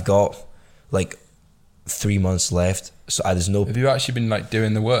like I've got like 3 months left, so there's no. Have you actually been like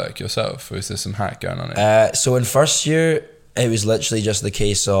doing the work yourself, or is there some hack going on it? So in first year, it was literally just the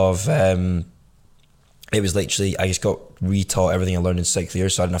case of it was literally I just got retaught everything I learned in 6th year,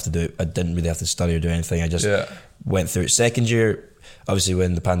 so I didn't really have to study or do anything. I just went through it. Second year, obviously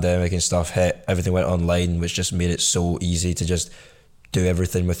when the pandemic and stuff hit, everything went online, which just made it so easy to just do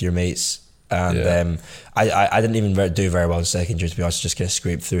everything with your mates. And I didn't even do very well in second year, to be honest. Just kind of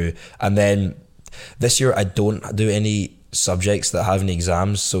scraped through. And then this year I don't do any subjects that have any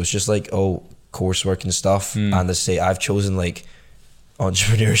exams, so it's just like all coursework and stuff. And I say I've chosen like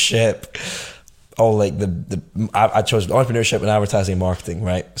entrepreneurship, all like I chose entrepreneurship and advertising and marketing,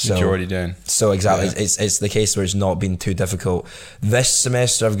 right? So you're already doing. So exactly, it's the case where it's not been too difficult. This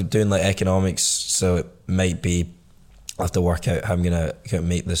semester I've been doing like economics, so it might be I'll have to work out how I'm gonna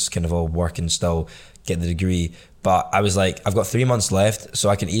make this kind of all work and still get the degree. But I was like, I've got 3 months left, so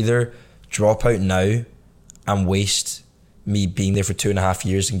I can either drop out now and waste me being there for 2.5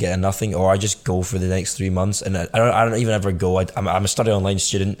 years and getting nothing, or I just go for the next 3 months, and I don't even ever go. I'm a study online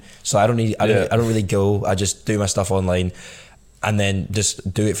student, so I don't really go. I just do my stuff online, and then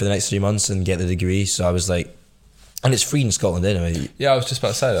just do it for the next 3 months and get the degree. So I was like, and it's free in Scotland anyway. Yeah, I was just about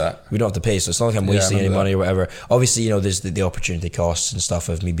to say that. We don't have to pay, so it's not like I'm wasting any money or whatever. Obviously, there's the opportunity costs and stuff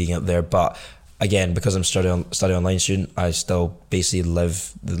of me being up there, but again, because I'm study online student, I still basically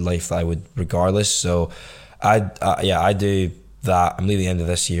live the life that I would regardless. So I do that. I'm leaving the end of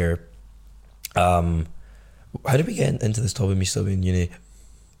this year. How did we get into this topic? Me still being in uni.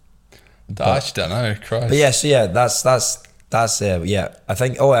 I actually don't know. Christ. But yeah, so yeah, that's yeah. I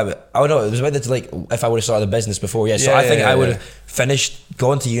think. Oh no, it was about like if I would have started a business before. Yeah, so I think I would have finished,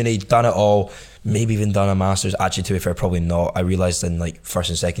 gone to uni, done it all, maybe even done a master's. Actually, to be fair, probably not. I realized in like first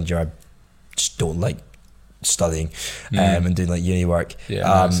and second year, I just don't like studying and doing like uni work.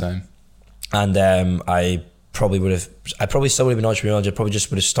 Yeah, same. And I probably still would have been entrepreneurial. I probably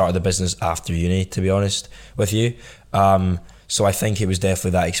just would have started the business after uni, to be honest with you. So I think it was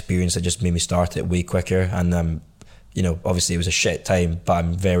definitely that experience that just made me start it way quicker. And obviously it was a shit time, but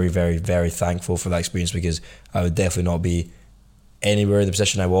I'm very, very, very thankful for that experience, because I would definitely not be anywhere in the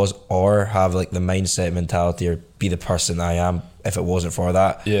position I was, or have like the mindset, mentality, or be the person I am if it wasn't for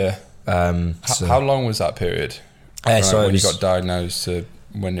that. Yeah. How long was that period? So when you got diagnosed to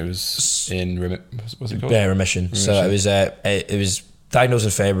when it was in what's it called? Yeah, remission. So it was diagnosed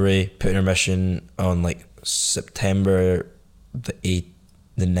in February, put in remission on like September the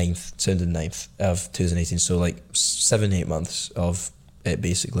 9th, 9th of 2018. So like 7-8 months of it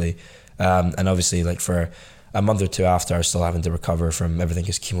basically, and obviously like for a month or two after, I was still having to recover from everything,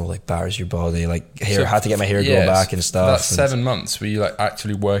 because chemo like batters your body. Like hair, had to get my hair grown back and stuff. That's 7 months. Were you like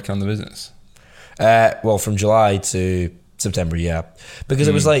actually working on the business? Well, from July to September, yeah, because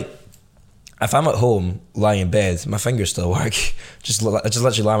it was like, if I'm at home lying in bed, my fingers still work. just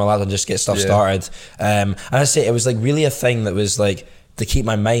literally lie on my lap and just get stuff started. And I say it was like really a thing that was like to keep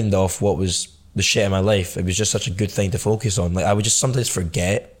my mind off what was the shit in my life. It was just such a good thing to focus on. Like I would just sometimes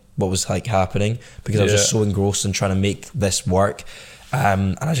forget what was like happening, because I was just so engrossed in trying to make this work.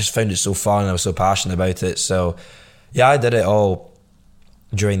 And I just found it so fun, and I was so passionate about it. So yeah, I did it all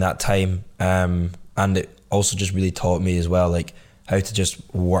during that time. And it also just really taught me as well, like how to just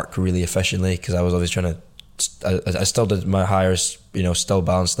work really efficiently, because I was always trying to, I still did my hires, still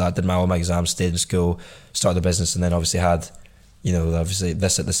balanced that, did all my exams, stayed in school, started the business, and then obviously had, obviously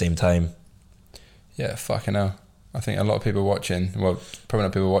this at the same time. Yeah, fucking hell. I think a lot of people watching, well, probably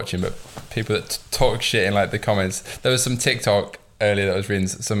not people watching, but people that talk shit in like the comments. There was some TikTok earlier that I was reading,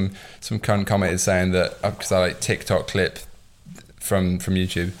 some cunt commented saying that, because I like TikTok clip from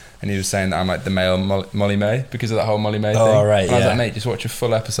YouTube, and he was saying that I'm like the male Molly May because of that whole Molly May thing. Oh, right, and I was like, mate, just watch a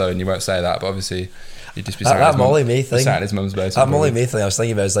full episode and you won't say that, but obviously you'd just be saying that Molly May thing. Sat in his mum's basement. That Molly May thing I was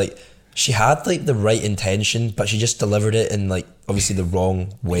thinking about is like, she had like the right intention, but she just delivered it in like obviously the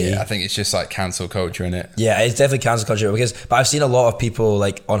wrong way. Yeah, I think it's just like cancel culture, innit? Yeah, it's definitely cancel culture, but I've seen a lot of people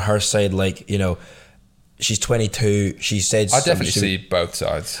like on her side, like, she's 22. She said, I definitely see both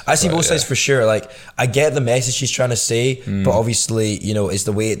sides. I see both sides for sure. Like, I get the message she's trying to say, but obviously, it's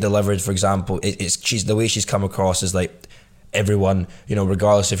the way it delivered. For example, she's the way she's come across is like everyone,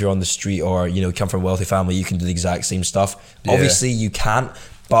 regardless if you're on the street or come from a wealthy family, you can do the exact same stuff. Yeah. Obviously, you can't,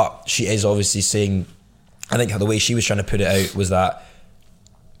 but she is obviously saying, I think the way she was trying to put it out was that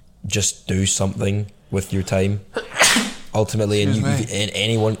just do something with your time. Ultimately, and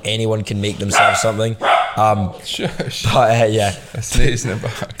anyone can make themselves something. Shush. But yeah, sneezing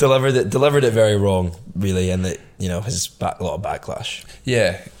about. delivered it very wrong, really, and it has a lot of backlash.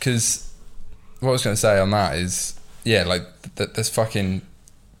 Yeah, because what I was going to say on that is, like there's fucking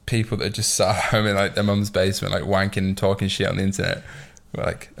people that are just sat at home in like their mum's basement, like wanking and talking shit on the internet,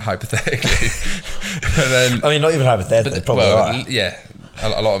 like hypothetically. And then, I mean, not even hypothetically, probably not. Yeah,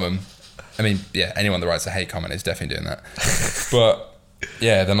 a lot of them. I mean, yeah, anyone that writes a hate comment is definitely doing that. But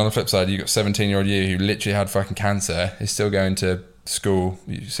yeah, then on the flip side, you got 17-year-old you who literally had fucking cancer, is still going to school,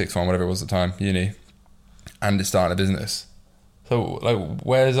 6th form, whatever it was at the time, uni, and is starting a business. So like,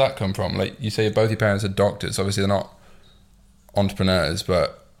 where does that come from? Like, you say both your parents are doctors, obviously they're not entrepreneurs,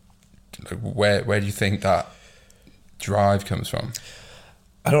 but like, where do you think that drive comes from?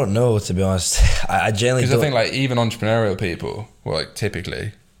 I don't know, to be honest. I generally don't. Because I think like even entrepreneurial people, well, like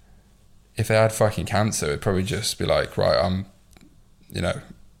typically, if they had fucking cancer, it'd probably just be like, right, I'm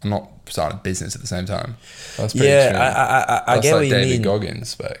not starting a business at the same time. That's pretty extreme. I get like what you David mean. Goggins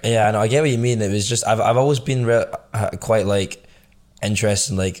spec. Yeah, I know. I get what you mean. It was just I've always been quite like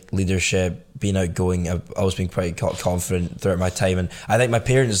interested in like leadership, being outgoing. I've always been quite confident throughout my time, and I think my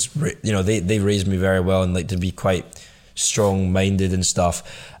parents, they raised me very well and like to be quite strong-minded and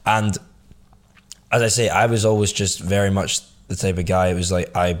stuff. And as I say, I was always just very much the type of guy. It was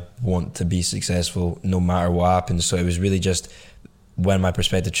like, I want to be successful no matter what happens. So it was really just when my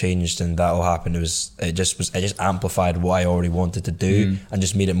perspective changed and that all happened, it just amplified what I already wanted to do and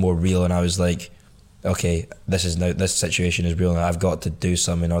just made it more real. And I was like, okay, this situation is real and I've got to do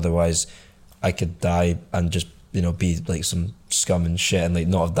something, otherwise I could die and just, you know, be like some scum and shit and like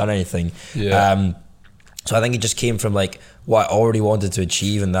not have done anything. So I think it just came from like what I already wanted to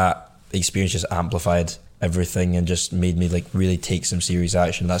achieve, and that experience just amplified everything and just made me like really take some serious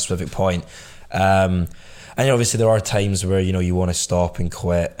action at that specific point. And obviously there are times where, you know, you want to stop and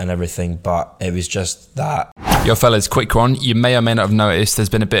quit and everything, but it was just that. Yo fellas, quick one. You may or may not have noticed there's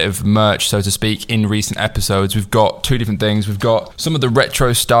been a bit of merch, so to speak, in recent episodes. We've got two different things. We've got some of the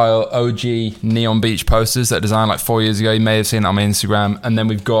retro style OG Neon Beach posters that I designed like 4 years ago. You may have seen it on my Instagram. And then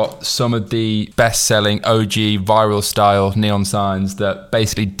we've got some of the best selling OG viral style neon signs that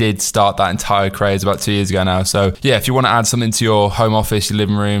basically did start that entire craze about 2 years ago now. So yeah, if you want to add something to your home office, your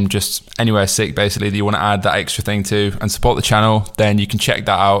living room, just anywhere sick basically that you want to add that extra thing to and support the channel, then you can check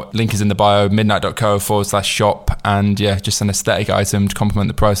that out. Link is in the bio, midnight.co/shop. And yeah, just an aesthetic item to complement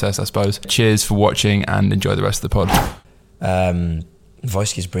the process, I suppose. Cheers for watching and enjoy the rest of the pod.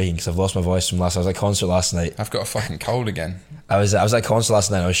 Voice keeps breaking because I've lost my voice from last. I was at a concert last night. I've got a fucking cold again. I was at a concert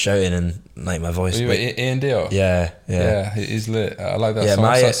last night. I was shouting and like my voice. Were you Ian Dio? Yeah. Yeah, it is lit. I like that song.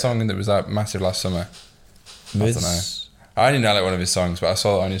 It's that song that was like massive last summer. I don't know. I only know like one of his songs, but I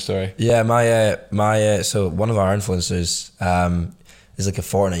saw it on your story. Yeah, so one of our influencers is like a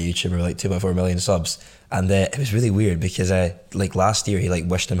Fortnite YouTuber with like 2.4 million subs. And it was really weird because like last year he like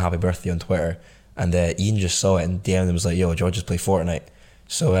wished him happy birthday on Twitter, and Ian just saw it and DM'd him, was like, yo, George just play Fortnite.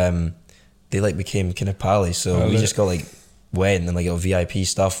 So they like became kind of pally. So we just got like went and like got VIP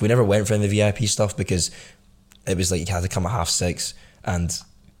stuff. We never went for any of the VIP stuff because it was like you had to come at 6:30 and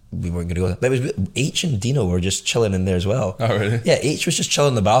we weren't going to go. But it was H and Dino were just chilling in there as well. Oh really? Yeah, H was just chilling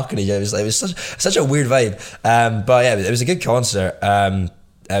on the balcony. It was such a weird vibe. But yeah, it was a good concert.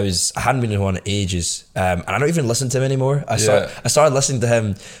 I hadn't been to one in ages, and I don't even listen to him anymore. I started listening to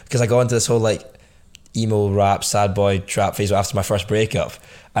him because I got into this whole like emo rap sad boy trap phase after my first breakup,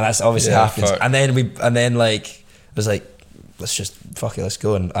 and that's obviously happens. Fuck. And then like I was like, let's just fuck it, let's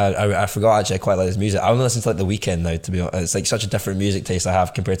go. And I forgot actually I quite like his music. I only listen to like The Weeknd now, to be honest. It's like such a different music taste I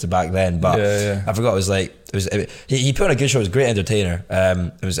have compared to back then. But I forgot he put on a good show. It was a great entertainer.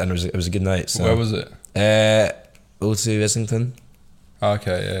 It was a good night. So. Where was it? O2 Islington.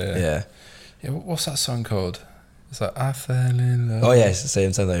 Okay, yeah. What's that song called? It's like I fell in love. Oh yeah, it's the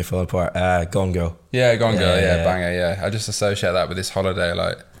same time that you fall apart. Gone Girl. Yeah, Gone Girl. Yeah, banger. Yeah, I just associate that with this holiday,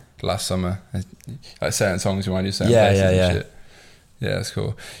 like last summer. Like certain songs remind you of certain places and shit. Yeah, that's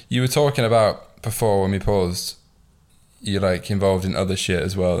cool. You were talking about before when we paused. You're like involved in other shit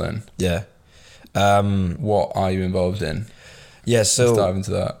as well. Then what are you involved in? Yeah, so let's dive into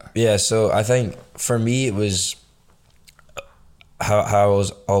that. Yeah, so I think for me it was. How I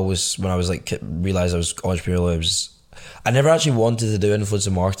was always, when I was like realized I was entrepreneurial, I never actually wanted to do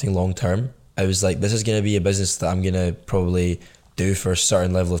influencer marketing long term. I was like, this is going to be a business that I'm going to probably do for a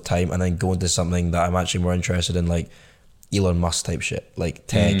certain level of time and then go into something that I'm actually more interested in, like Elon Musk type shit, like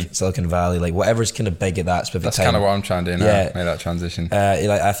tech, Silicon Valley, like whatever's kind of big at that specific time. That's kind of what I'm trying to do now, make that transition.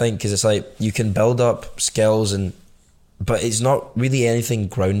 Like I think because it's like you can build up skills but it's not really anything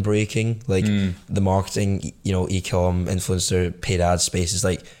groundbreaking, like the marketing, you know, e-com, influencer, paid ad space is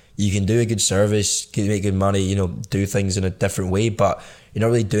like, you can do a good service, can make good money, you know, do things in a different way, but you're not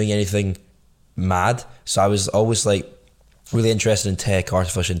really doing anything mad. So I was always like really interested in tech,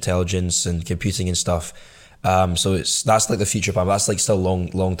 artificial intelligence and computing and stuff. So that's like the future plan, but that's like still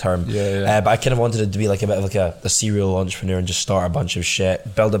long term. But I kind of wanted it to be like a bit of like a serial entrepreneur and just start a bunch of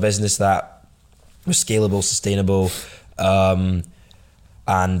shit, build a business that was scalable, sustainable, and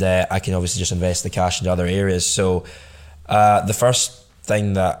I can obviously just invest the cash into other areas. So the first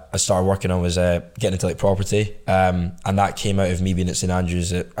thing that I started working on was getting into like property, and that came out of me being at St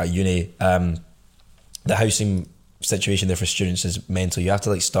Andrews at uni. The housing situation there for students is mental. You have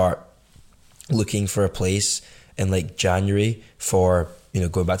to like start looking for a place in like January for, you know,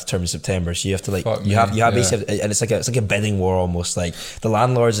 going back to term in September. So you have to like basically, and it's like a bidding war almost. Like the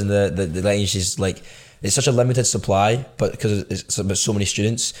landlords and the agencies, like it's such a limited supply, but because it's about so many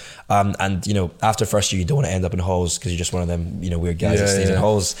students, and you know, after first year you don't want to end up in halls because you're just one of them, you know, weird guys that stays in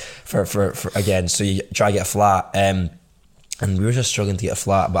halls for again. So you try to get a flat, and we were just struggling to get a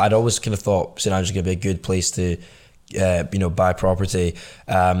flat. But I'd always kind of thought St Andrews was going to be a good place to, you know, buy property,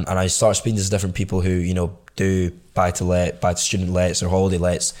 and I started speaking to different people who, you know, do buy to student lets or holiday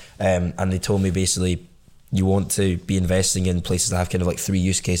lets, and they told me basically you want to be investing in places that have kind of like 3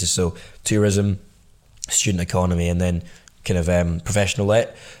 use cases. So tourism, student economy, and then kind of professional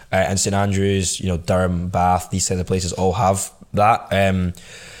let. And St Andrews, Durham, Bath, these kind of places all have that.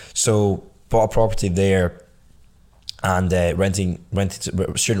 So bought a property there, and rented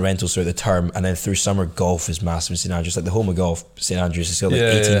student rentals throughout the term, and then through summer, golf is massive in St Andrews, like the home of golf. St Andrews has got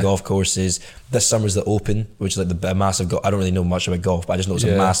 18 golf courses. This summer's the Open, which is like a massive golf. I don't really know much about golf, but I just know it's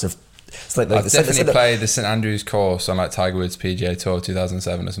a massive. It's like I've definitely played the St Andrews course on like Tiger Woods PGA Tour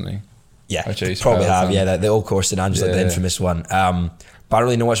 2007 or something. Yeah, probably have. Yeah, the old course St Andrews, like the infamous one. But I don't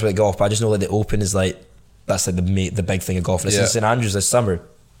really know much about golf. But I just know that the Open is like that's like the big thing of golf. And it's in St Andrews this summer,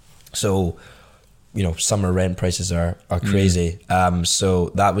 so. Summer rent prices are crazy.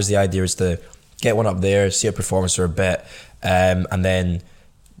 So that was the idea, is to get one up there, see a performance for a bit, and then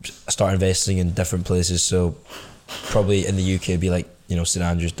start investing in different places. So probably in the UK it'd be like, St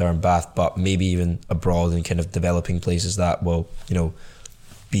Andrews, Durham, Bath, but maybe even abroad in kind of developing places that will,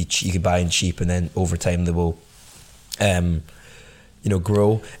 be you could buy in cheap, and then over time they will,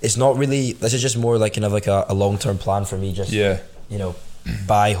 grow. It's not really, this is just more like kind of like a long-term plan for me, just,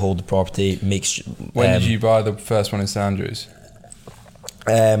 buy, hold the property, when did you buy the first one in St Andrews?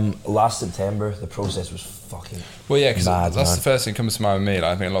 Last September. The process was fucking because mad, that's man. the first thing that comes to mind with me.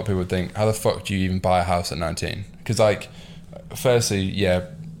 Like, I think a lot of people would think, how the fuck do you even buy a house at 19? Because like, firstly,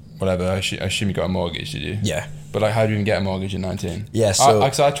 whatever, I assume you got a mortgage, did you? Yeah. But like, how do you even get a mortgage at 19? Yeah, so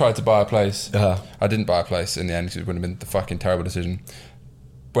I tried to buy a place. I didn't buy a place in the end because it would have been the fucking terrible decision.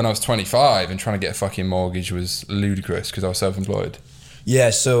 When I was 25 and trying to get a fucking mortgage was ludicrous because I was self-employed.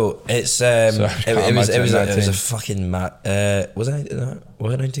 Yeah, so it's it was a fucking was it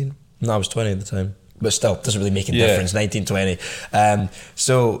 19? No, I was 20 at the time, but still doesn't really make a difference. 19, 20.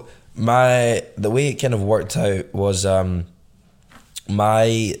 So the way it kind of worked out was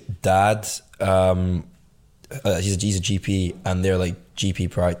my dad, he's a GP, and their like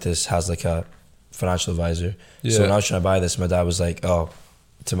GP practice has like a financial advisor. So when I was trying to buy this, my dad was like,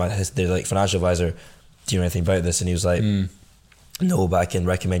 they're like, financial advisor, do you know anything about this? And he was like, no, but I can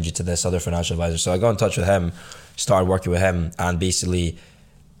recommend you to this other financial advisor. So I got in touch with him, started working with him, and basically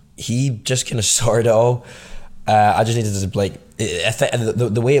he just kind of sorted it all. I just needed to like,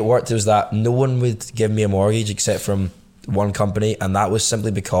 the way it worked was that no one would give me a mortgage except from one company, and that was simply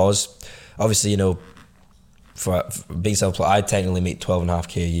because, obviously, for being self-employed, I technically make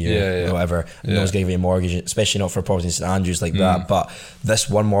 12.5k a year, or whatever. No one's going to give me a mortgage, especially not for a property in St Andrews like that. But this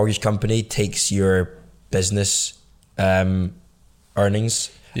one mortgage company takes your business earnings,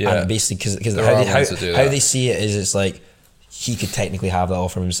 and basically because how they see it is, it's like he could technically have that all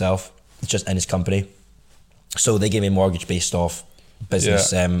for himself. It's just in his company. So they gave me a mortgage based off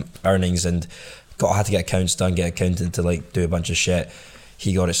business earnings, and I had to get accounts done, get accountant to like do a bunch of shit.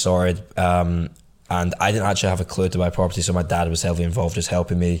 He got it sorted, and I didn't actually have a clue to buy property, so my dad was heavily involved, just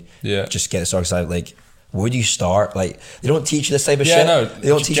helping me just get it sorted. So like, where do you start? Like, they don't teach you this type of shit. No, they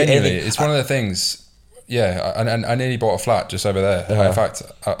don't teach you anything. It's one of the things. And I nearly bought a flat just over there. In fact,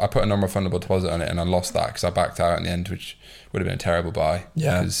 I put a non-refundable deposit on it, and I lost that because I backed out in the end, which would have been a terrible buy.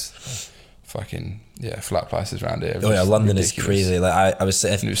 Because fucking flat prices around here. London ridiculous. Is crazy. Like I was,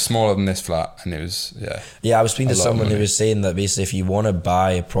 it was smaller than this flat, and it was I was speaking to someone who was saying that basically, if you want to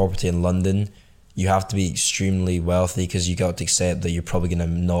buy a property in London, you have to be extremely wealthy, because you got to accept that you're probably going to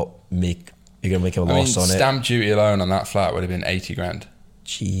make a loss on it. Stamp duty alone on that flat would have been 80 grand.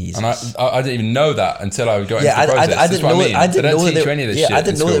 Jesus. And I didn't even know that until I got into the process. I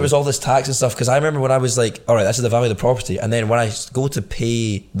didn't know there was all this tax and stuff, because I remember when I was like, all right, this is the value of the property, and then when I go to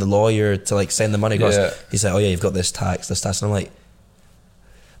pay the lawyer to like send the money across, he's like, oh yeah, you've got this tax, and I'm like,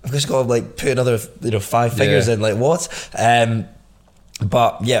 I've just got to like put another 5 figures in, like what?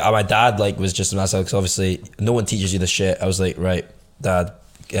 But my dad like was just myself, because obviously no one teaches you this shit. I was like, right, Dad,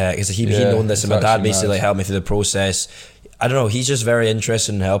 because he known this, and my dad basically like helped me through the process. I don't know, he's just very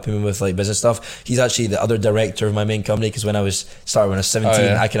interested in helping me with like business stuff. He's actually the other director of my main company, because when I was 17,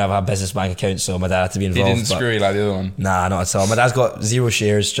 I could have a business bank account, so my dad had to be involved. He didn't screw you like the other one? Nah, not at all. My dad's got 0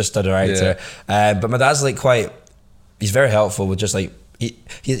 shares, just a director. But my dad's like he's very helpful with just like, he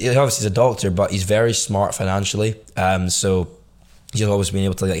obviously is a doctor, but he's very smart financially. So he's always been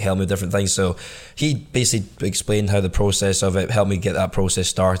able to like help me with different things. So he basically explained how the process of it, helped me get that process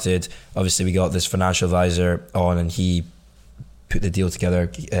started. Obviously we got this financial advisor on, and he put the deal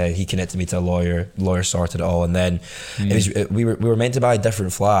together. He connected me to a lawyer sorted it all, and then we were meant to buy a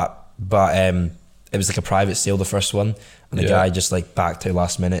different flat, but it was like a private sale, the first one, and the guy just like backed out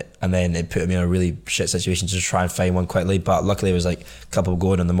last minute, and then it put me in a really shit situation to try and find one quickly. But luckily it was like a couple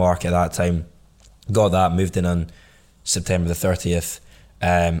going on the market at that time. Got that, moved in on September the 30th,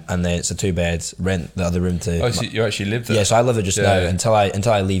 and then it's a 2-bed. Rent the other room to. Oh, so you actually live there? Yeah, so I live there just now until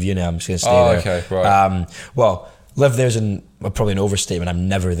I leave uni. I'm just gonna stay there. Okay, right. Well, live there's probably an overstatement. I'm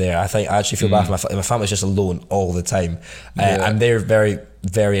never there. I actually feel bad for my family's just alone all the time. I'm there very,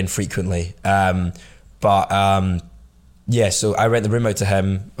 very infrequently. Yeah, so I rent the room out to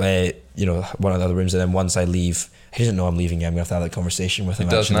him, one of the other rooms, and then once I leave, he doesn't know I'm leaving yet. I'm going to have that conversation with him.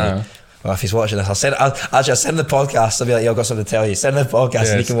 He does now. Well, if he's watching this, I'll send him the podcast. I'll be like, I've got something to tell you. Send him the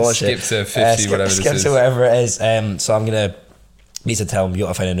podcast and you can watch it. Skip to 50, whatever this is. Skip to whatever it is. So I'm going to need to tell him, you got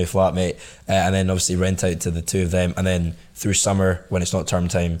to find a new flatmate, and then obviously rent out to the two of them, and then through summer, when it's not term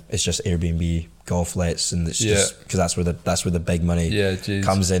time, it's just Airbnb, golf lets, and it's just because that's where the big money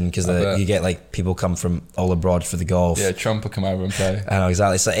comes in, because you get like people come from all abroad for the golf. Yeah, Trump will come over and play. I know,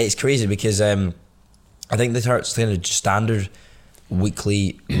 exactly. It's crazy because I think the kind of standard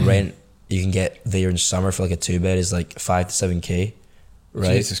weekly rent you can get there in summer for like a 2-bed is like 5 to 7k,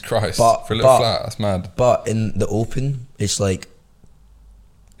 right? Jesus Christ, for a little flat, that's mad. But in the open, it's like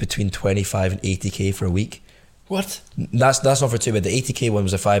between 25 and 80k for a week. What? That's not for 2-bed. The 80k one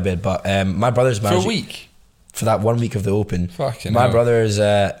was a 5-bed, but my brother's managing for a week. For that 1 week of the open. Fucking my hell. brother's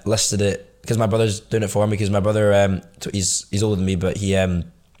listed it because my brother's doing it for me, because my brother he's older than me, but he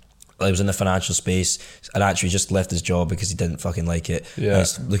was in the financial space and actually just left his job because he didn't fucking like it. Yeah. And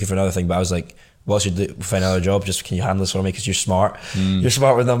he's looking for another thing, but I was like, well, should you find another job? Just can you handle this for me, because you're smart. You're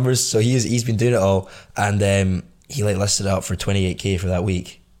smart with numbers. So he's been doing it all, and he like listed it up for 28k for that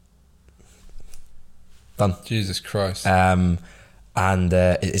week. Done. Jesus Christ. And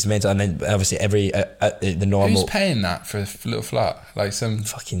it's mental. And then obviously the normal. Who's paying that for a little flat? Like some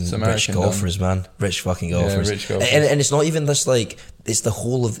fucking some rich golfers, man. Rich fucking golfers. Yeah, rich golfers. And it's not even this, like, it's the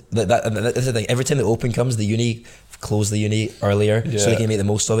whole of that's the thing. Every time the open comes, the uni close the uni earlier, so they can make the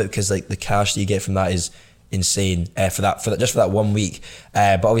most of it, because like the cash that you get from that is insane for that 1 week.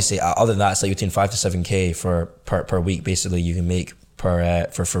 But obviously, other than that, it's like between 5 to 7k per week. Basically, you can make for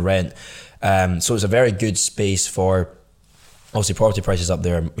rent. So it's a very good space for. Obviously, property prices up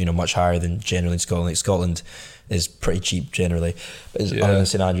there are much higher than generally in Scotland. Like, Scotland is pretty cheap generally, other than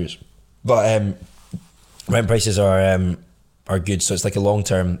St Andrews. But rent prices are good, so it's like a long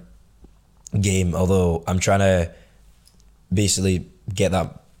term game. Although I'm trying to basically get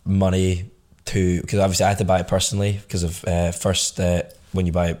that money because obviously I had to buy it personally because of when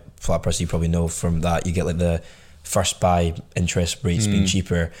you buy flat price, you probably know from that you get like the first buy interest rates being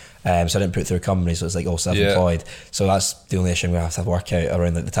cheaper, so I didn't put it through a company, so it's like all self-employed. So that's the only issue I'm gonna have to work out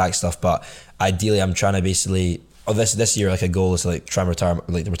around like the tax stuff. But ideally, I'm trying to basically this year, like, a goal is to like try and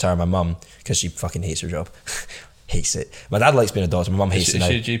retire my mum, because she fucking hates her job. Hates it. My dad likes being a doctor. My mum hates it now.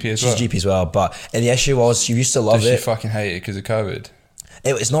 Is she a GP as well? She's a GP as well. And the issue was, she used to love it. Does she fucking hate it because of COVID?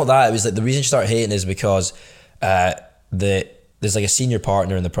 It's not that. It was like the reason she started hating is because there's like a senior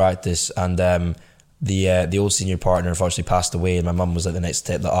partner in the practice, and the old senior partner unfortunately passed away, and my mum was like the next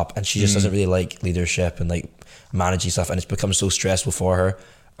step that up, and she just doesn't really like leadership and like managing stuff, and it's become so stressful for her,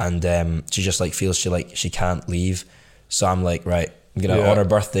 and she just like feels she can't leave. So I'm like, right, I'm gonna on her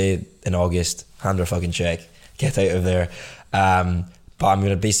birthday in August, hand her a fucking check, get out of there. But I'm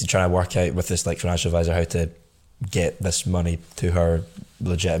gonna basically try and work out with this like financial advisor how to get this money to her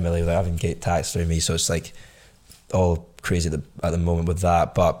legitimately without having to get taxed through me. So it's like all crazy at the moment with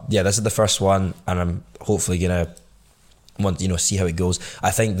that. But yeah, this is the first one, and I'm hopefully gonna see how it goes. I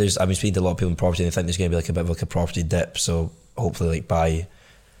think I've been speaking to a lot of people in property, and I think there's gonna be like a bit of like a property dip, so hopefully like buy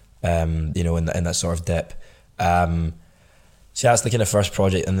in that sort of dip. So that's the kind of first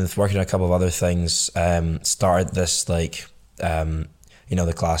project, and then working on a couple of other things. Started this like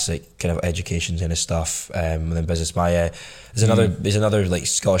the classic kind of education kind of stuff, and then business. There's another like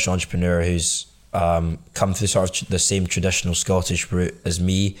Scottish entrepreneur who's come through sort of the same traditional Scottish route as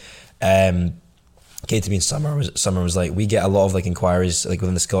me. Came to me in summer was like, we get a lot of like inquiries like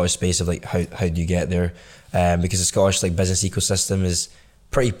within the Scottish space of like how do you get there, because the Scottish like business ecosystem is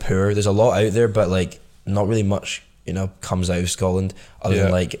pretty poor. There's a lot out there, but like not really much comes out of Scotland, other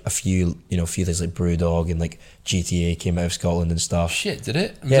than like a few things like Brewdog and like GTA came out of Scotland and stuff. Shit, did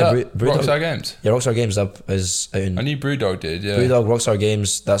it? Brewdog, Rockstar Games? Yeah, Rockstar Games is out in... I knew Brewdog did, yeah. Brewdog, Rockstar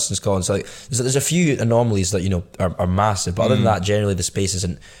Games, that's in Scotland. So like, there's a few anomalies that are massive, but other than that, generally the space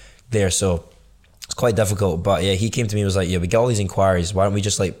isn't there, so it's quite difficult. But yeah, he came to me and was like, yeah, we got all these inquiries, why don't we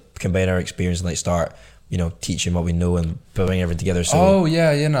just like combine our experience and like start teaching what we know and putting everything together. So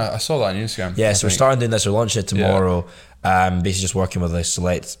I saw that on Instagram. Yeah, so we're starting doing this. We're launching it tomorrow. Basically just working with like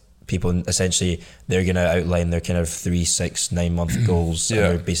select people, and essentially they're going to outline their kind of 3, 6, 9 month goals, and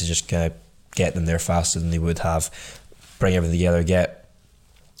we're basically just going to get them there faster than they would have, bring everything together, get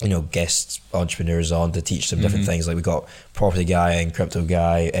guest entrepreneurs on to teach them different things. Like we got property guy and crypto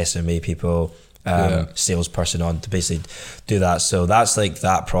guy, SMA people, salesperson on to basically do that. So that's like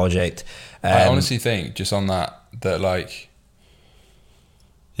that project. I honestly think just on that like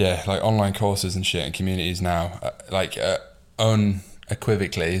online courses and shit and communities now,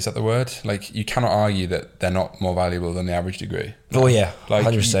 unequivocally, is that the word? Like you cannot argue that they're not more valuable than the average degree. Oh yeah,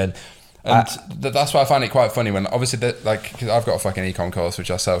 100%. And that's why I find it quite funny when obviously because I've got a fucking ecom course which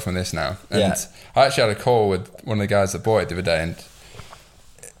I sell from this now, and I actually had a call with one of the guys that bought it the other day, and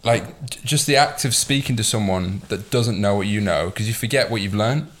like just the act of speaking to someone that doesn't know what you know, because you forget what you've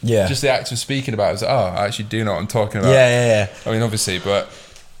learned. Yeah. Just the act of speaking about it is like, oh, I actually do know what I'm talking about. Yeah. I mean, obviously, but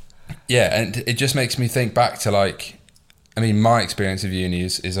yeah, and it just makes me think back to like, I mean, my experience of uni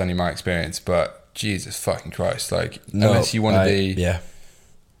is only my experience, but Jesus fucking Christ, like unless you want to be,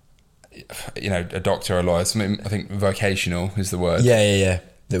 a doctor or a lawyer, something, I think vocational is the word. Yeah.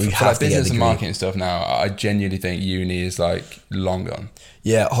 That we for like business and marketing stuff now, I genuinely think uni is like long gone.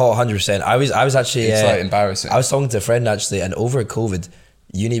 Yeah, 100%. I was actually... It's like embarrassing. I was talking to a friend actually, and over COVID,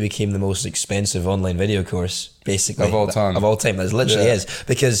 uni became the most expensive online video course, basically. Of all time. That literally is.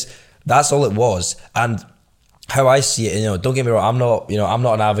 Because that's all it was. And how I see it, don't get me wrong, I'm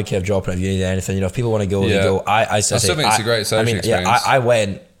not an advocate of dropping out of uni or anything. If people want to go, they go. I still think it's a great social experience. Yeah, I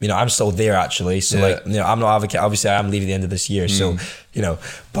went... I'm still there actually. So I'm not advocate. Obviously I am leaving the end of this year. So,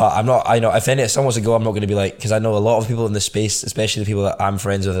 but I'm not, if someone wants to go, I'm not going to be like, because I know a lot of people in the space, especially the people that I'm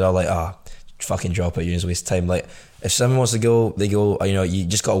friends with, are like, fucking drop out, uni is a waste of time. Like if someone wants to go, they go, you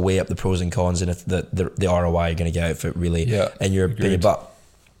just got to weigh up the pros and cons and if the ROI you're going to get out of it really in your opinion. But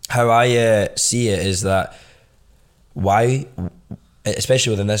how I see it is that why,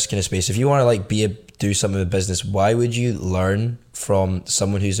 especially within this kind of space, if you want to like do something with business, why would you learn from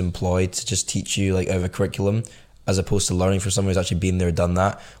someone who's employed to just teach you like out of a curriculum as opposed to learning from someone who's actually been there, done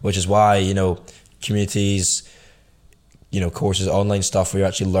that? Which is why, communities, courses, online stuff, where you're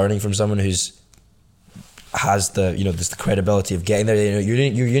actually learning from someone who's has the, there's the credibility of getting there.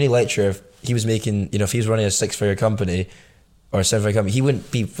 Your uni lecturer, if he was making, if he was running a 6-figure company or a 7-figure company, he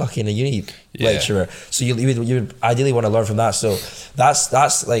wouldn't be fucking a uni lecturer. So you would ideally want to learn from that. So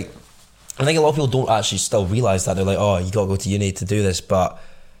that's like, I think a lot of people don't actually still realise that. They're like, oh, you got to go to uni to do this. But,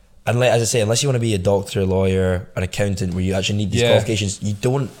 and like, as I say, unless you want to be a doctor, a lawyer, an accountant, where you actually need these qualifications, you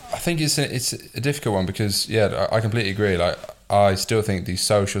don't... I think it's a difficult one because, I completely agree. Like, I still think the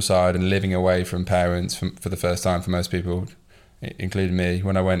social side and living away from parents for the first time for most people, including me,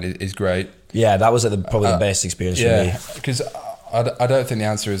 when I went, is great. Yeah, that was like probably the best experience for me. Yeah, because I don't think the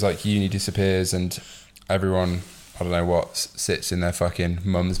answer is like uni disappears and everyone... I don't know what sits in their fucking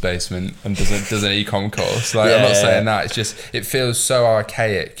mum's basement and does an ecom course. Like I'm not saying that. It's just it feels so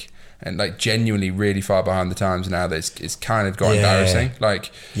archaic and like genuinely really far behind the times now that it's kind of got embarrassing.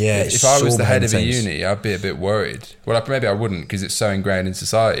 Like if I was the head of a uni, I'd be a bit worried. Well, maybe I wouldn't because it's so ingrained in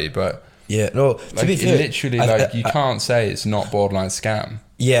society. But to be fair, literally, you can't say it's not borderline scam.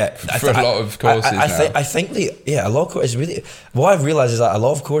 Yeah, for a lot of courses now. I think a lot of courses really. What I've realized is that a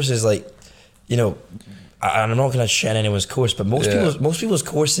lot of courses, like and I'm not going to share anyone's course, but most people's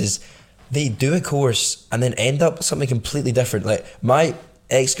courses, they do a course and then end up something completely different. Like my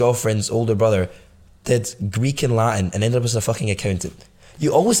ex-girlfriend's older brother did Greek and Latin and ended up as a fucking accountant.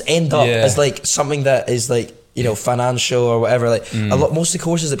 You always end up as like something that is like, financial or whatever. Like most of the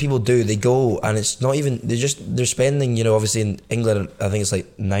courses that people do, they go and it's not even, they're spending, obviously in England, I think it's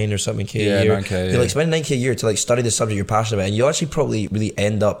like 9 or something K a year. 9K, they're like spending 9K a year to like study the subject you're passionate about, and you actually probably really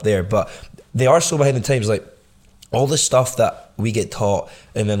end up there. But they are so behind the times. Like all the stuff that we get taught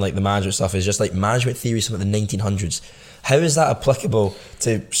and then like the management stuff is just like management theory, some of the 1900s. How is that applicable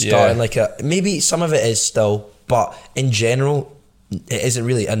to starting like maybe some of it is still, but in general it isn't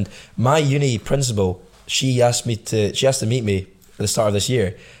really. And my uni principal, she asked to meet me at the start of this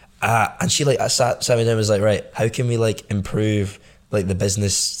year, and she like sat me down and was like, right, how can we like improve like the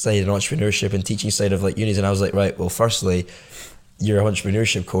business side and entrepreneurship and teaching side of like unis? And I was like, right, well, firstly, your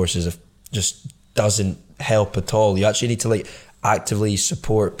entrepreneurship courses just doesn't help at all. You actually need to like actively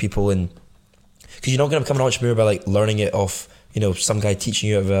support people, and because you're not going to become an entrepreneur by like learning it off some guy teaching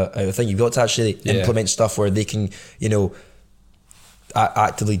you out of a thing. You've got to actually implement stuff where they can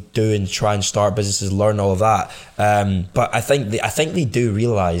actively do and try and start businesses, learn all of that. But I think they do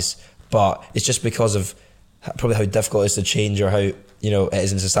realize, but it's just because of probably how difficult it is to change or how it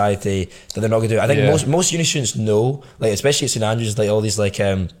is in society that they're not going to do it. I think most uni students know, like especially at St Andrews, like all these like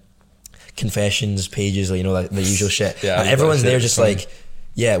confessions pages, like the usual shit, and everyone's there just like,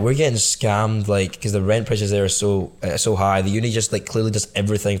 we're getting scammed, like because the rent prices there are so high. The uni just like clearly does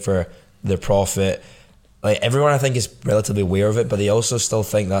everything for their profit, like everyone I think is relatively aware of it, but they also still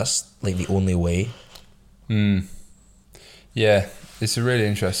think that's like the only way. Yeah, it's a really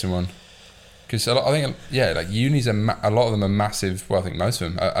interesting one. Because I think, like unis are a lot of them are massive. Well, I think most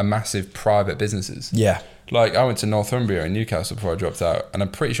of them are massive private businesses. Yeah, like I went to Northumbria in Newcastle before I dropped out, and I'm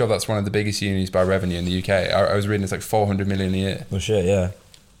pretty sure that's one of the biggest unis by revenue in the UK. I was reading it's like 400 million a year. Oh shit, yeah.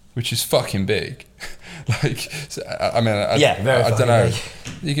 Which is fucking big. Like, so, I mean, I don't know. I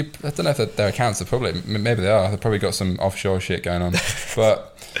don't know if their accounts are public. Maybe they are. They've probably got some offshore shit going on.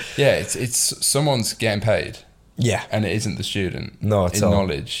 But yeah, it's someone's getting paid. Yeah, and it isn't the student. No, at all.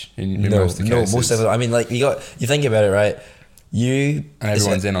 Knowledge. In most of the cases. No, most of it. I mean, like you think about it, right? And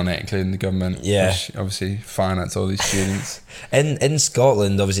everyone's in on it, including the government. Yeah, which obviously finance all these students. in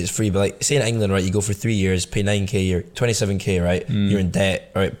Scotland, obviously it's free, but like say in England, right, you go for 3 years, pay 9k or 27k, right? You're in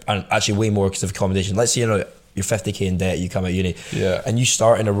debt, right? And actually way more because of accommodation. Let's say you're 50k in debt, you come out uni, and you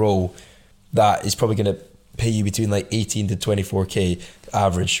start in a role that is probably going to pay you between like 18 to 24k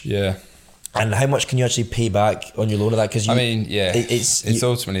average. Yeah. And how much can you actually pay back on your loan of that? Because it's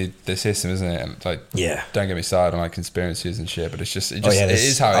ultimately the system, isn't it? And like, don't get me started on like conspiracies and shit, but it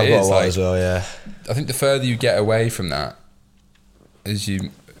is how it is. Like, as well, yeah. I think the further you get away from that, as you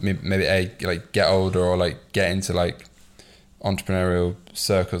maybe like get older or like get into like entrepreneurial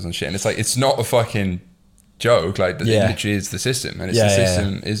circles and shit, and it's like it's not a fucking joke. Like it literally is the system, and it's the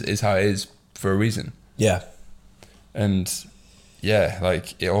system is how it is for a reason. Yeah, and. Yeah,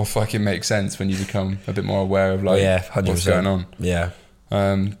 like it all fucking makes sense when you become a bit more aware of like what's going on. Yeah.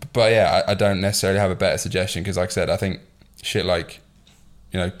 But yeah, I don't necessarily have a better suggestion because, like I said, I think shit like,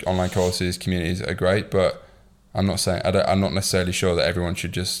 online courses, communities are great, but I'm not necessarily sure that everyone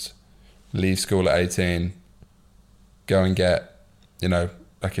should just leave school at 18, go and get,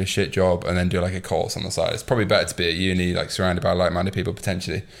 like a shit job and then do like a course on the side. It's probably better to be at uni, like surrounded by like-minded people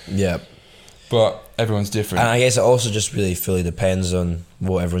potentially. Yeah. But everyone's different. And I guess it also just really fully depends on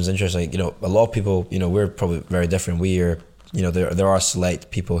what everyone's interested in. Like, a lot of people, we're probably very different. We are, there are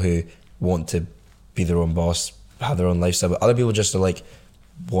select people who want to be their own boss, have their own lifestyle, but other people just are like,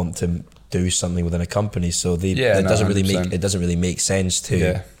 want to do something within a company. So it doesn't really make sense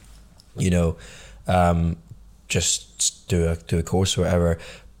to, just do a course or whatever.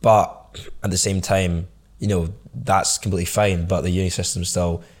 But at the same time, that's completely fine. But the uni system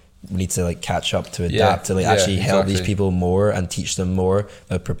still, we need to like catch up to adapt to actually help these people more and teach them more,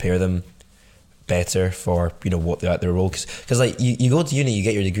 prepare them better for what they're at their role. Because like you go to uni, you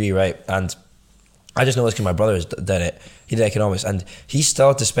get your degree, right? And I just noticed because my brother did it. He did economics, and he still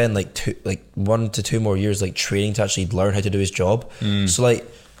had to spend like 1 to 2 more years like training to actually learn how to do his job. So like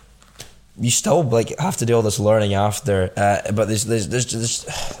you still like have to do all this learning after, but there's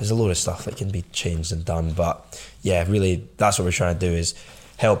a load of stuff that can be changed and done. But yeah, really, that's what we're trying to do is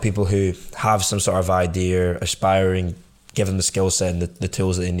help people who have some sort of idea, aspiring, give them the skill set and the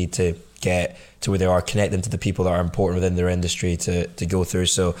tools that they need to get to where they are, connect them to the people that are important within their industry to go through.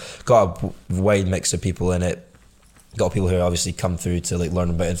 So got a wide mix of people in it. Got people who obviously come through to like learn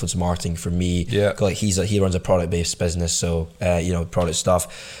about influencer marketing. For me, got like he runs a product-based business, so product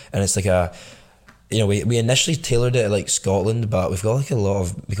stuff, and it's like we initially tailored it at like Scotland, but we've got like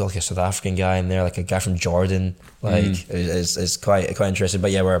a South African guy in there, like a guy from Jordan. Like it's quite interesting.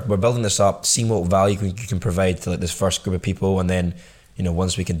 But yeah, we're building this up, seeing what value we can provide to like this first group of people, and then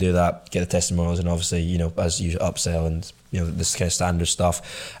once we can do that, get the testimonials, and obviously as you upsell and this kind of standard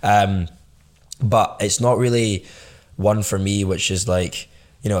stuff. But it's not really one for me, which is like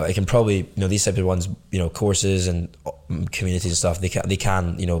it can probably these type of ones, courses and communities and stuff. They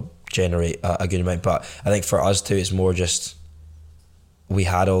can generate a good amount, but I think for us too, it's more just we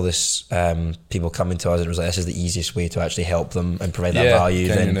had all this people coming to us, and it was like, this is the easiest way to actually help them and provide that value.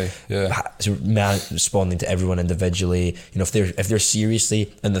 Then responding to everyone individually, if they're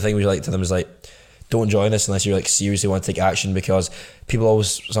seriously, and the thing we like to them is like, don't join us unless you're like seriously want to take action, because people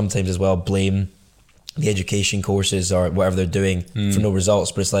always sometimes as well blame the education courses or whatever they're doing for no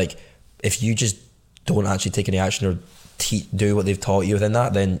results, but it's like if you just don't actually take any action or do what they've taught you within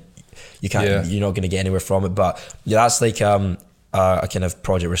that, then you can't. You're not going to get anywhere from it. But that's like a kind of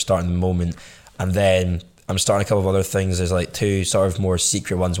project we're starting at the moment, and then I'm starting a couple of other things. There's like 2 sort of more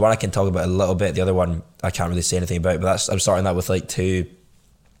secret ones. One I can talk about a little bit. The other one I can't really say anything about. But I'm starting that with like 2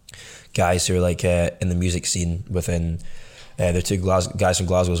 guys who are like in the music scene within. They're 2 guys from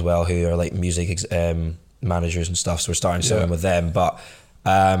Glasgow as well who are like music managers and stuff. So we're starting something with them. But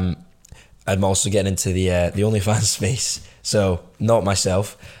I'm also getting into the OnlyFans space. So not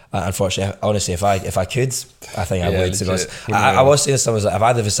myself. Unfortunately, honestly, if I could, I think I would. Legit. I was saying to someone, like, if I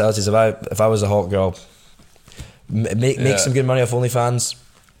had the facilities, if I was a hot girl, make some good money off OnlyFans,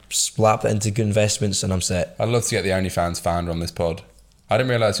 slap that into good investments, and I'm set. I'd love to get the OnlyFans founder on this pod. I didn't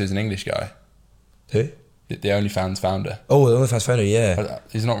realise he was an English guy. Who? The OnlyFans founder. Oh, the OnlyFans founder, yeah.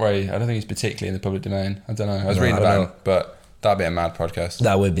 He's not very, I don't think he's particularly in the public domain. I don't know. I was reading about him, but that'd be a mad podcast.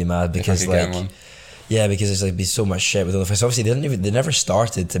 That would be mad because yeah, because it's like be so much shit with OnlyFans. Obviously, they never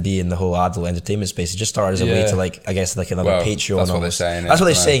started to be in the whole adult entertainment space. It just started as a way to like, I guess, like another Patreon. That's what they're saying. That's what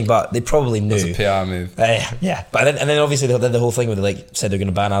they're saying, but they probably knew. It's a PR move. Yeah, but then obviously they did the whole thing where they like said they're going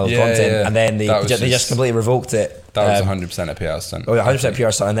to ban adult content, and then they just completely revoked it. That was 100% a PR stunt. Oh, yeah, 100%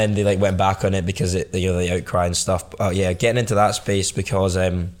 PR stunt, and then they like went back on it because the outcry and stuff. Yeah, getting into that space because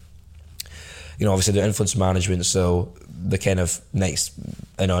obviously they're influence management, so the kind of next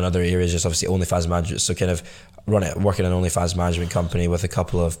in other areas is obviously OnlyFans management. So kind of working an OnlyFans management company with a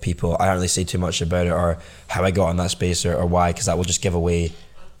couple of people. I don't really say too much about it or how I got in that space or why, because that will just give away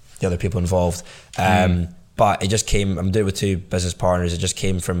the other people involved. But it just came. I'm doing it with two business partners. It just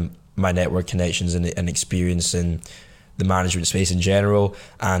came from my network connections and experience in the management space in general,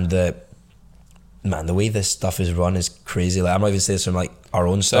 and the way this stuff is run is crazy. Like, I'm not even saying this from like our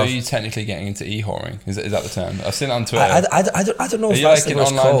own stuff. So are you technically getting into e-whoring? Is that the term? I've seen it on Twitter. I don't know if that's like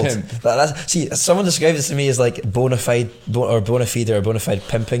what it's called. See, someone described it to me as like bona fide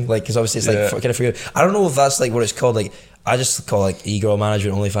pimping. Like, because obviously it's like kind of figure. I don't know if that's like what it's called. Like, I just call it like e-girl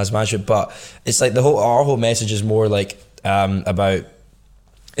management, OnlyFans management. But it's like our whole message is more like about.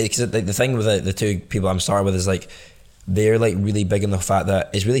 Because the thing with the two people I'm starting with is like they're like really big on the fact that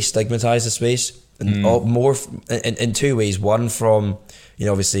it's really stigmatized the space. And more in two ways. One from,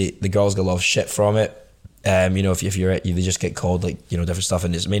 obviously the girls get a lot of shit from it. If you're they just get called like, different stuff,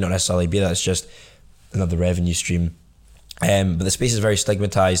 and it may not necessarily be that, it's just another revenue stream. But the space is very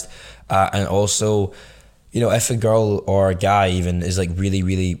stigmatized, and also, if a girl or a guy even is like really,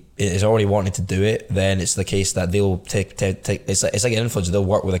 really is already wanting to do it, then it's the case that they'll take it's like an influencer. They'll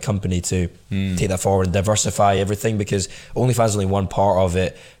work with a company to take that forward and diversify everything, because OnlyFans is only one part of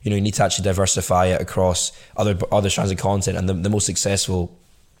it. You need to actually diversify it across other strands of content, and the most successful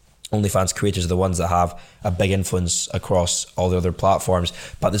OnlyFans creators are the ones that have a big influence across all the other platforms.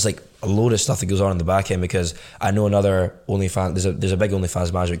 But there's like a load of stuff that goes on in the back end, because I know another OnlyFans, there's a big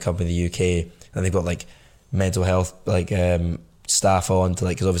OnlyFans management company in the UK, and they've got like mental health staff on to,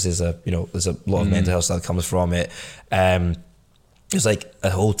 like, because obviously there's a lot of mental health stuff that comes from it. There's like a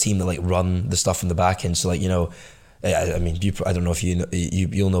whole team that like run the stuff in the back end. So like, I mean, I don't know if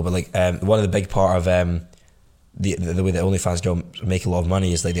you'll know, but like one of the big part of the way that OnlyFans go make a lot of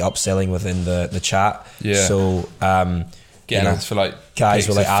money is like the upselling within the chat. Yeah. So getting asked for like guys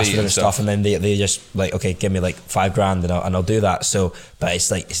will like ask for their stuff, and then they just like, okay, give me like $5,000 and I'll do that. So, but it's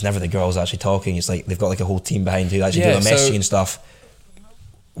like it's never the girls actually talking. It's like they've got like a whole team behind who actually do the messaging and stuff.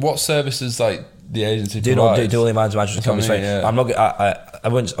 What services like the agency do only management companies? Right? Yeah. I'm not. I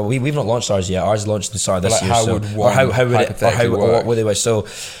wouldn't. We've not launched ours yet. Ours launched in the start of this year. What would they? So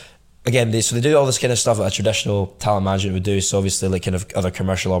again, they do all this kind of stuff that a traditional talent management would do. So obviously, like kind of other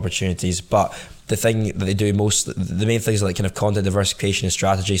commercial opportunities. But the thing that they do the main things are like kind of content diversification and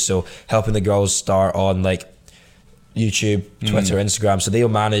strategy. So helping the girls start on like YouTube, Twitter, Instagram. So they'll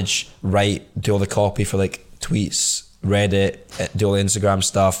manage, do all the copy for like tweets, Reddit, do all the Instagram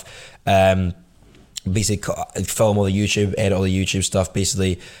stuff. Basically film all the YouTube, edit all the YouTube stuff.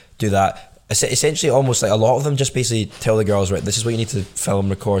 Basically do that. Essentially, almost like a lot of them just basically tell the girls, right, this is what you need to film,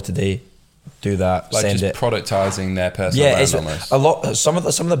 record today, do that, like send just it. productizing their personal brand almost. A lot. Some of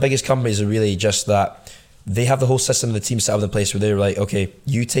the biggest companies are really just that. They have the whole system of the team set up in place where they're like, okay,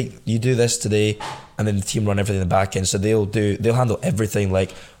 you do this today, and then the team run everything in the back end. So they'll handle everything,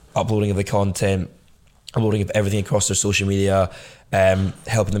 like uploading of the content, uploading of everything across their social media,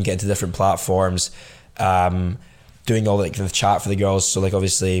 helping them get into different platforms, doing all like the chat for the girls. So like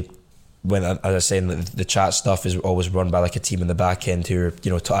obviously, when, as I was saying, the chat stuff is always run by like a team in the back end who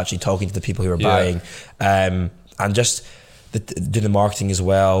are actually talking to the people who are buying, and just do the marketing as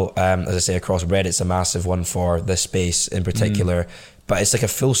well. As I say, across Reddit's a massive one for this space in particular, but it's like a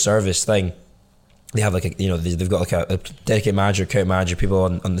full service thing. They have like they've got like a dedicated manager, account manager, people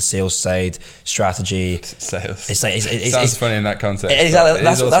on the sales side, strategy. Sales. It's like it sounds funny in that context. Exactly.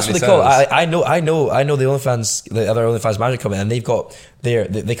 That's what they call it. I know the OnlyFans, the other OnlyFans manager company, and they've got they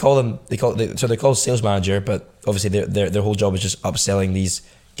they're called sales manager, but obviously their whole job is just upselling these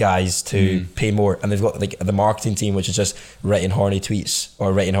guys to pay more, and they've got like the marketing team, which is just writing horny tweets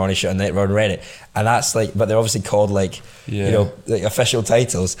or writing horny shit on Reddit, and that's like, but they're obviously called like like official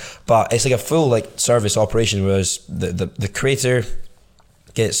titles, but it's like a full like service operation, whereas the creator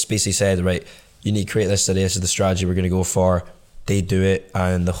gets basically said, right, you need to create this today, this is the strategy we're going to go for. They do it,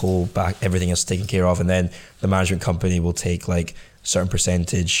 and the whole back everything is taken care of, and then the management company will take like certain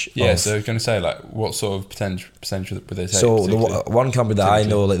percentage. Yeah, so I was going to say, like, what sort of percentage would they take? So the one company that I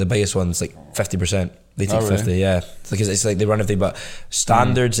know, like the biggest one's like 50%. They take 50, yeah, because it's like they run everything. But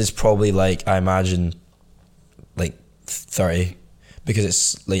standards is probably like, I imagine, like 30, because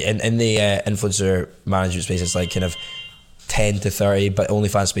it's like in the influencer management space, it's like kind of 10 to 30, but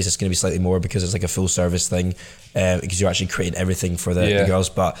OnlyFans space is going to be slightly more because it's like a full service thing, because you're actually creating everything for the girls.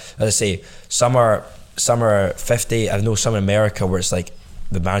 But as I say, some are 50. I know some in America where it's like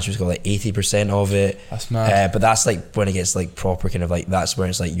the management's got like 80% of it. That's mad. But that's like when it gets like proper kind of like, that's where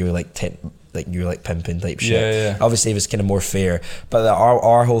it's like you're like you're like pimping type shit. Yeah. Obviously, if it's kind of more fair, but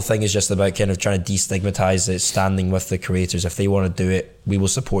our whole thing is just about kind of trying to destigmatize it, standing with the creators. If they want to do it, we will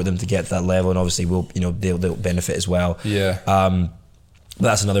support them to get to that level, and obviously we'll, you know, they'll benefit as well. Yeah. But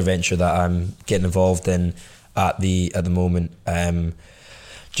that's another venture that I'm getting involved in at the moment.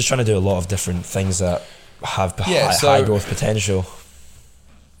 Just trying to do a lot of different things that have high growth potential.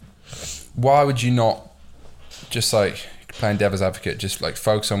 Why would you not just, like, playing devil's advocate, just like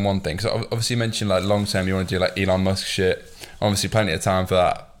focus on one thing? Because obviously you mentioned like long term you want to do like Elon Musk shit, obviously plenty of time for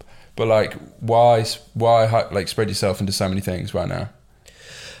that, but like why like spread yourself into so many things right now?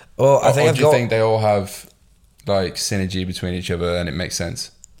 Well, I think do you think they all have like synergy between each other and it makes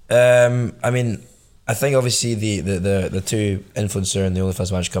sense? I mean, I think obviously the two influencer and the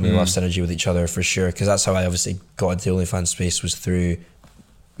OnlyFans management company will have synergy with each other for sure, because that's how I obviously got into the OnlyFans space, was through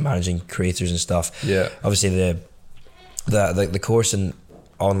managing creators and stuff. Yeah, obviously the course and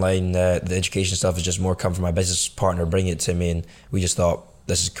online the education stuff is just more come from my business partner bringing it to me, and we just thought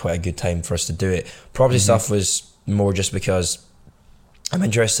this is quite a good time for us to do it. Property stuff was more just because I'm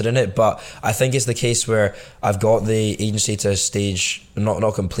interested in it, but I think it's the case where I've got the agency to a stage,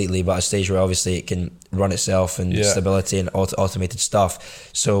 not completely, but a stage where obviously it can run itself and stability and automated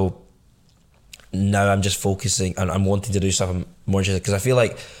stuff. So now I'm just focusing and I'm wanting to do stuff I'm more interested, because I feel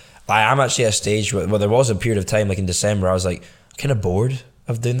like I am actually at a stage where there was a period of time, like in December, I was like kind of bored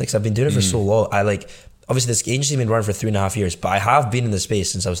of doing this. I've been doing it for so long. I like, obviously this agency has been running for 3.5 years, but I have been in the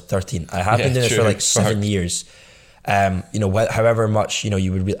space since I was 13. I have been doing it for like 7 years. You know, however much, you know,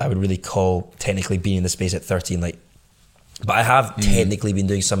 I would really call technically being in the space at 13, like, but I have technically been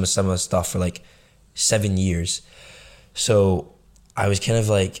doing some of the stuff for like 7 years. So I was kind of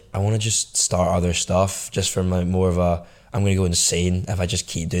like, I want to just start other stuff, just from like more of a, I'm going to go insane if I just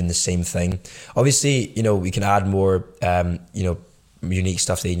keep doing the same thing. Obviously, you know, we can add more, you know, unique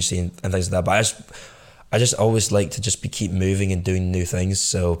stuff to the agency and things like that. But I just always like to just keep moving and doing new things.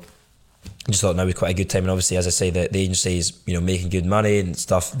 So I just thought now was quite a good time. And obviously, as I say, the agency is, you know, making good money and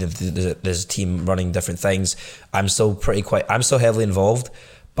stuff. There's a team running different things. I'm still heavily involved,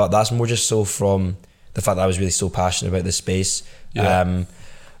 but that's more just so from the fact that I was really so passionate about this space. Yeah.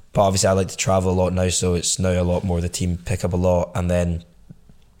 But obviously I like to travel a lot now, so it's now a lot more the team pick up a lot, and then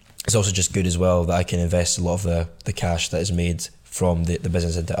it's also just good as well that I can invest a lot of the cash that is made from the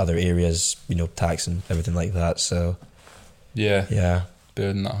business into other areas, you know, tax and everything like that. So yeah,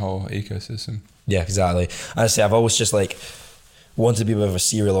 building that whole ecosystem. Yeah, exactly. And I say I've always just like wanted to be a bit of a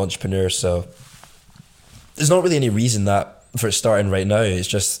serial entrepreneur, so there's not really any reason that for it starting right now. It's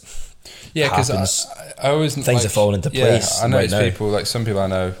just because I always things like, have fallen into place. I know right it's now. people, like some people I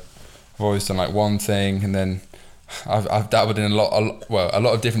know have always done like one thing, and then I've dabbled in a lot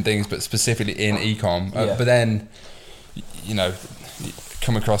of different things, but specifically in ecom. But then, you know,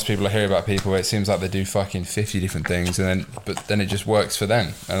 come across people, I hear about people where it seems like they do fucking 50 different things, and then it just works for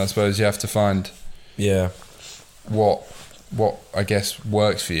them. And I suppose you have to find what I guess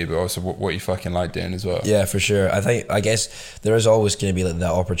works for you, but also what you fucking like doing as well. Yeah, for sure. I guess there is always going to be like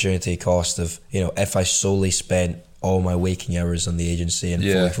that opportunity cost of, you know, if I solely spent all my waking hours on the agency and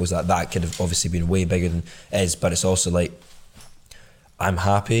fully focused, that could have obviously been way bigger than it is. But it's also like, I'm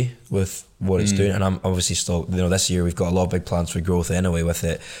happy with what it's doing, and I'm obviously still, you know, this year we've got a lot of big plans for growth anyway with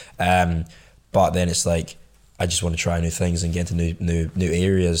it. But then it's like, I just want to try new things and get into new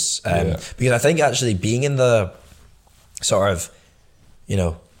areas. Because I think actually being in the sort of, you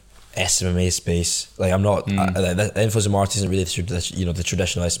know, SMMA space, like I'm not the influencer marketing isn't really the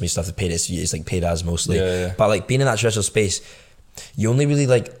traditional SMMA stuff. The paid it's like paid ads mostly, but like being in that traditional space, you only really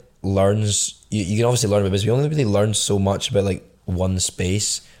like learns. You can obviously learn about business. You only really learn so much about like one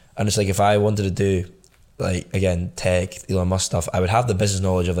space, and it's like if I wanted to do like again tech, Elon Musk stuff, I would have the business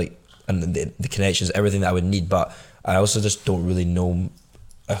knowledge of like and the connections, everything that I would need, but I also just don't really know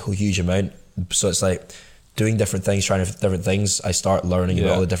a huge amount. So it's like doing different things, trying different things, I start learning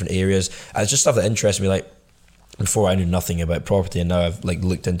about all the different areas. And it's just stuff that interests me. Like before I knew nothing about property, and now I've like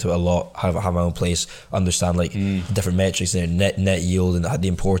looked into it a lot, have my own place, understand like different metrics, net yield, and the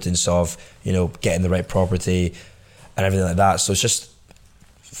importance of, you know, getting the right property. and everything like that. So it's just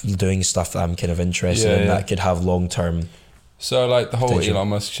doing stuff that I'm kind of interested in that could have long-term. So like the whole potential. Elon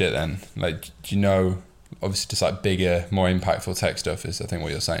Musk shit then, like, do you know, obviously just like bigger, more impactful tech stuff is I think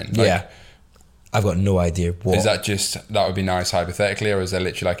what you're saying. Like, Yeah. I've got no idea what. Is that just, that would be nice hypothetically, or is there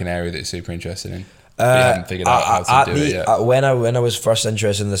literally like an area that you're super interested in? But you haven't figured out how to do it yet. When I was first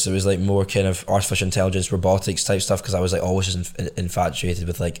interested in this, it was like more kind of artificial intelligence, robotics type stuff, because I was like always just infatuated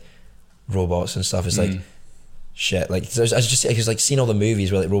with like robots and stuff. It's like shit. Like I was just because like seeing all the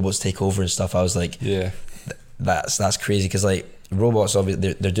movies where like robots take over and stuff. I was like, that's crazy, because like robots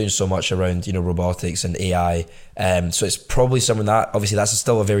obviously they're doing so much around, you know, robotics and AI. So it's probably something that obviously that's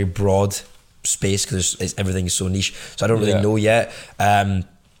still a very broad space because everything's so niche. So I don't really know yet.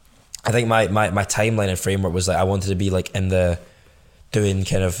 I think my timeline and framework was like I wanted to be like in the doing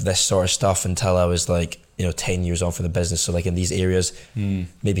kind of this sort of stuff until I was like, you know, 10 years on for the business. So like in these areas,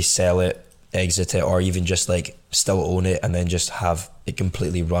 maybe sell it, exit it, or even just like still own it and then just have it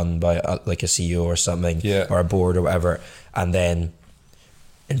completely run by like a CEO or something, or a board or whatever, and then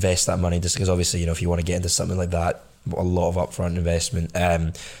invest that money, just because obviously, you know, if you want to get into something like that, a lot of upfront investment. I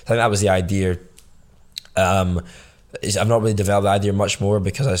think that was the idea. I've not really developed the idea much more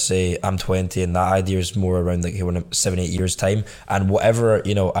because I say I'm 20 and that idea is more around like 7-8 years time, and whatever,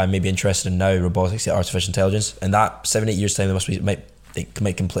 you know, I may be interested in now, robotics, artificial intelligence, and that 7-8 years time it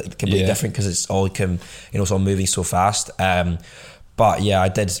might completely different because it's all it's all moving so fast. But yeah,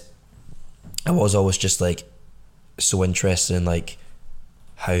 I was always just like so interested in like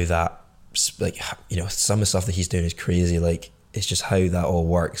how that, like, you know, some of the stuff that he's doing is crazy. Like it's just how that all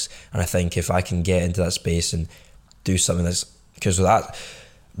works, and I think if I can get into that space and do something because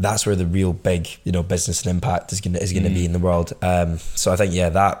that's where the real big, you know, business and impact is gonna be in the world. So I think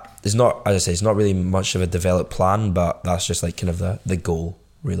that is not, as I say, it's not really much of a developed plan, but that's just like kind of the goal,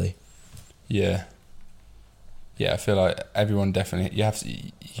 really. Yeah, I feel like everyone definitely, you have to,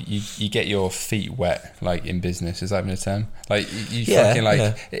 you get your feet wet, like in business. Is that even a term? Like you fucking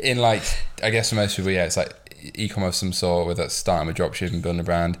like in like, I guess for most people, it's like e-commerce of some sort, whether that's starting with dropshipping, building a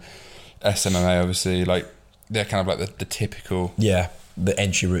brand, SMMA, obviously, like they're kind of like the typical the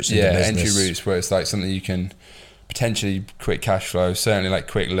entry routes into business. Entry routes where it's like something you can potentially quick cash flow, certainly like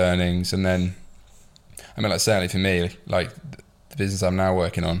quick learnings, and then I mean, like certainly for me, like the business I'm now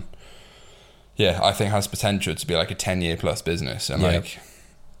working on, I think has potential to be like a 10-year plus business, and like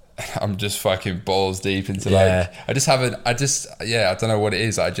I'm just fucking balls deep into like I don't know what it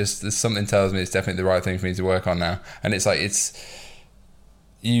is. There's something tells me it's definitely the right thing for me to work on now, and it's like it's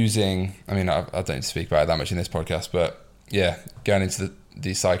using, I mean, I don't need to speak about it that much in this podcast, but going into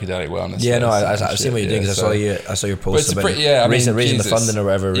the psychedelic wellness. I've seen what you're doing, because I saw your post about raising the funding or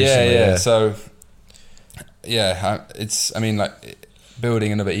whatever recently. So it's, I mean, like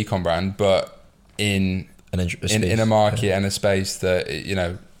building another econ brand, but in a market and a space that, you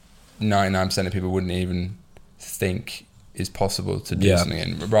know, 99% of people wouldn't even think is possible to do something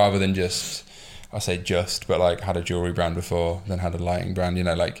in, rather than just, I say just, but like had a jewelry brand before, then had a lighting brand, you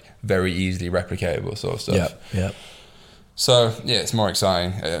know, like very easily replicatable sort of stuff. So it's more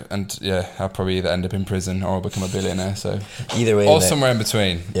exciting, and I'll probably either end up in prison or I'll become a billionaire. So either way, or somewhere in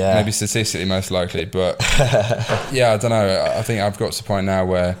between. Maybe statistically most likely, but I don't know. I think I've got to the point now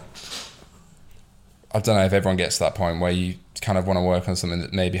where I don't know if everyone gets to that point where you kind of want to work on something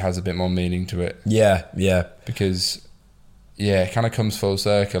that maybe has a bit more meaning to it. Because it kind of comes full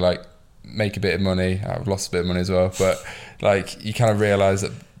circle. Like, make a bit of money. I've lost a bit of money as well, but like you kind of realize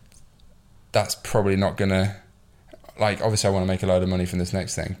that that's probably not gonna, like, obviously I want to make a load of money from this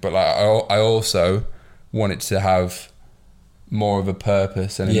next thing, but like I also want it to have more of a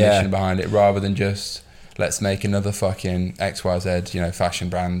purpose and a mission behind it, rather than just let's make another fucking XYZ, you know, fashion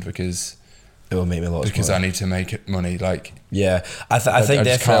brand because it will make me lots because money. I need to make it money. Like, I think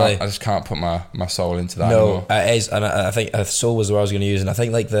definitely I just can't put my soul into that anymore. No, it is, and I think soul was what I was going to use, and I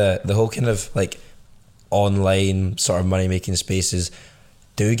think like the whole kind of like online sort of money making spaces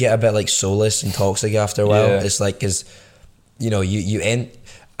do get a bit like soulless and toxic after a while. It's like, because you know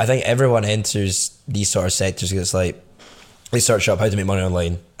I think everyone enters these sort of sectors because it's like they search up how to make money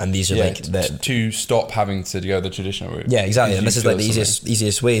online, and these are like to stop having to go the traditional route. Exactly, and this is like the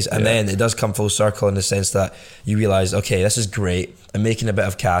easiest ways, and then it does come full circle in the sense that you realize, okay, this is great, I'm making a bit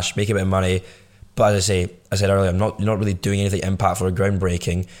of cash, making a bit of money, but as I said earlier, you're not really doing anything impactful or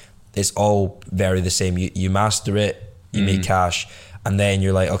groundbreaking. It's all very the same. You master it, you make cash, and then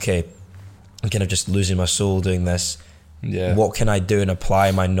you're like, okay, I'm kind of just losing my soul doing this. What can I do and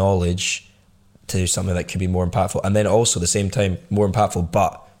apply my knowledge to something that could be more impactful, and then also at the same time more impactful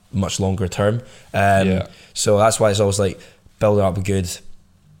but much longer term. So that's why it's always like building up a good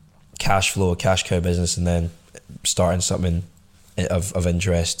cash flow, cash cow business, and then starting something of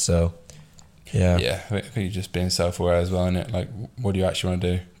interest. So Yeah, I think just being self-aware as well, innit? Like, what do you actually want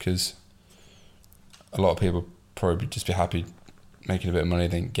to do? Because a lot of people probably just be happy making a bit of money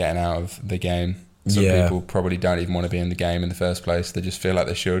than getting out of the game. Some people probably don't even want to be in the game in the first place. They just feel like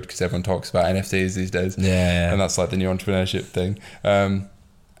they should because everyone talks about NFTs these days. Yeah. And that's like the new entrepreneurship thing.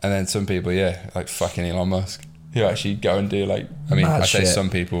 And then some people, like fucking Elon Musk, who actually go and do like, I mean, I say some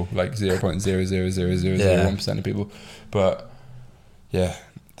people, like 0.00001% of people. But yeah,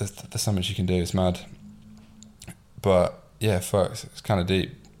 there's so much you can do. It's mad. But yeah, fuck, it's kind of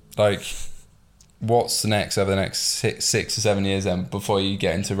deep. Like, what's the next over the next 6 to 7 years then before you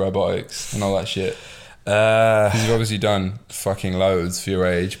get into robotics and all that shit? Because you've obviously done fucking loads for your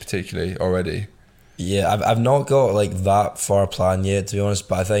age, particularly already. Yeah, I've not got like that far planned yet, to be honest.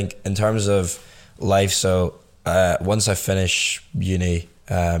 But I think in terms of life, so once I finish uni,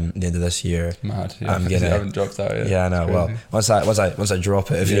 the end of this year, mad. Yeah, I'm gonna. I haven't dropped out yet. Yeah, I know. Well, once I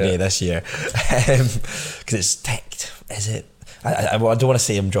drop it of uni this year, because it's ticked. Is it? I don't want to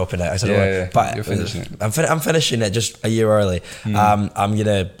say I'm dropping it. I don't know, but you're finishing it. I'm finishing it just a year early. I'm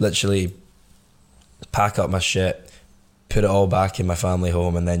gonna literally pack up my shit, put it all back in my family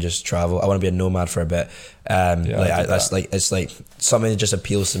home, and then just travel. I want to be a nomad for a bit. It's like something that just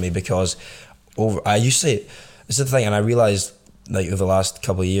appeals to me because it's the thing, and I realized like over the last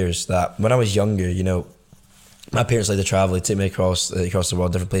couple of years that when I was younger, you know, my parents like to travel, they take me across the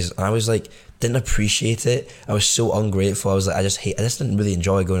world, different places, and I was like, didn't appreciate it. I was so ungrateful. I was like, I just didn't really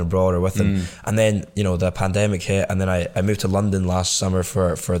enjoy going abroad or with them. And then, you know, the pandemic hit, and then I moved to London last summer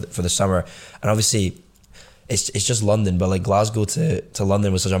for the summer, and obviously it's just London, but like Glasgow to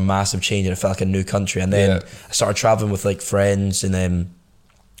London was such a massive change, and it felt like a new country. And then I started traveling with like friends and then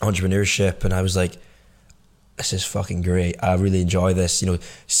entrepreneurship, and I was like, this is fucking great. I really enjoy this. You know,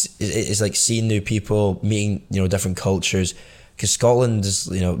 it's like seeing new people, meeting, you know, different cultures. Because Scotland is,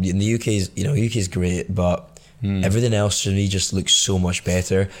 you know, in the UK is great, but everything else to me just looks so much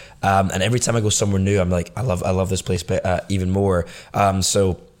better. And every time I go somewhere new, I'm like, I love this place even more.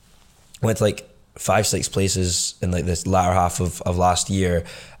 So I went to like 5-6 places in like this latter half of last year.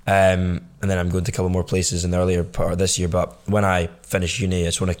 And then I'm going to a couple more places in the earlier part of this year. But when I finish uni, I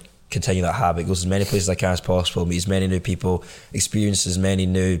just want to continue that habit, go to as many places as I can as possible, meet as many new people, experience as many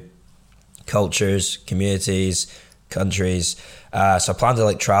new cultures, communities, countries. So I plan to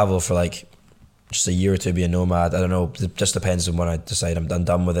like travel for like just a year or two, be a nomad. I don't know, it just depends on when I decide I'm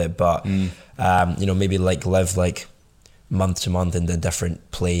done with it. But you know, maybe like live like month to month in a different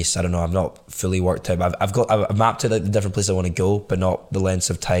place. I don't know, I'm not fully worked out. I've mapped out like the different places I want to go, but not the lengths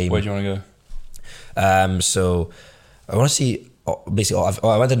of time. Where do you want to go? So I want to see basically,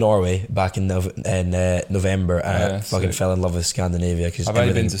 I went to Norway back in November, and I fucking fell in love with Scandinavia. Cause I've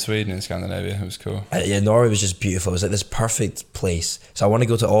only been to Sweden and Scandinavia. It was cool. Norway was just beautiful. It was like this perfect place. So I want to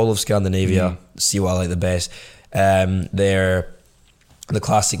go to all of Scandinavia, see what I like the best. They're the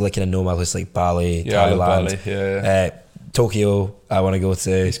classic, like in a nomad place like Bali, Thailand. Bali, Tokyo, I want to go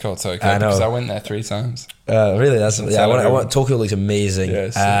to. It's called Tokyo because I went there 3 times. Really? I want Tokyo looks amazing.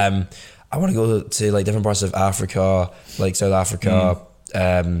 Yeah, I want to go to like different parts of Africa, like South Africa,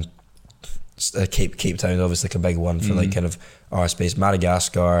 Cape Town, obviously like a big one for like kind of our space.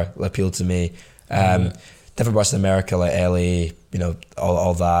 Madagascar appealed to me. Different parts of America, like LA, you know,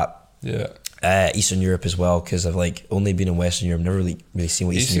 all that. Yeah. Eastern Europe as well, because I've like only been in Western Europe, never really seen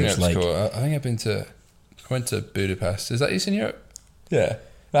what Eastern Europe's like. Cool. I think I went to Budapest. Is that Eastern Europe? Yeah.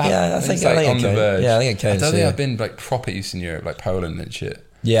 I think on the verge. Yeah, I think it counts. I don't think I've been like proper Eastern Europe, like Poland and shit.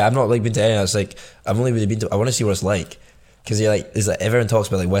 Yeah, I've not like been to any. It's like I've only really been to. I want to see what it's like, because it's like everyone talks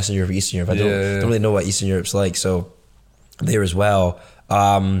about like Western Europe, Eastern Europe. I don't really know what Eastern Europe's like. So there as well.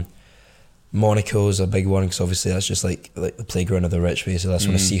 Monaco's a big one because obviously that's just like the playground of the rich. Basically, I just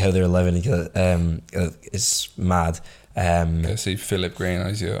want to see how they're living. It's mad. Go see Philip Green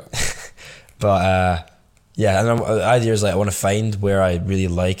as you. But yeah, and the idea is like I want to find where I really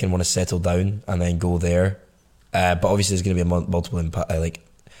like and want to settle down and then go there. But obviously there's going to be multiple like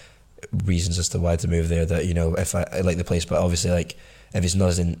reasons as to why to move there, that, you know, if I like the place, but obviously like if it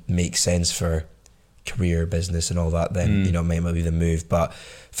doesn't make sense for career, business and all that, then you know, it might be the move. But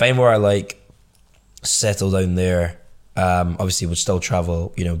find where I like, settle down there. Obviously would still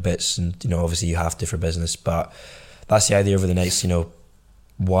travel, you know, bits, and you know, obviously you have to for business, but that's the idea over the next, you know,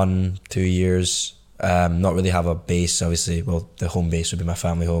 1-2 years. Not really have a base, obviously. Well, the home base would be my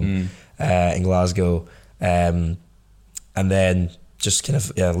family home in Glasgow. And then just kind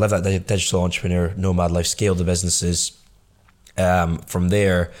of live that digital entrepreneur nomad life, scale the businesses. From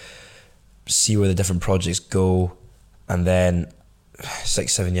there, see where the different projects go, and then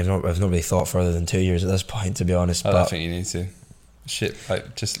 6-7 years. I've not really thought further than 2 years at this point, to be honest. I don't think you need to. Shit,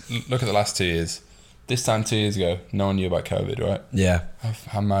 like just look at the last 2 years. This time 2 years ago, no one knew about COVID, right? Yeah.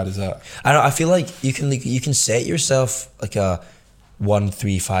 How mad is that? I feel like you can set yourself like a 1,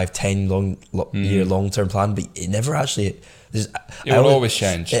 3, 5, 10 year long term plan, but it never actually. It will always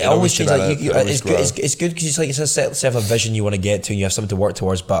change. It always changes. Like it's good because it's like set yourself a vision you want to get to, and you have something to work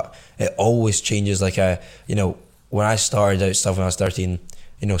towards. But it always changes. Like when I started out stuff when I was 13.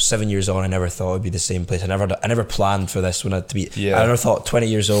 7 years on, I never thought it'd be the same place. I never planned for this when I to be. Yeah. I never thought 20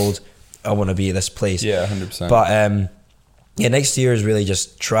 years old, I want to be at this place. Yeah, 100%. But next year is really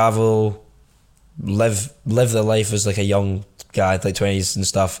just travel, live the life as like a young guy, like 20s and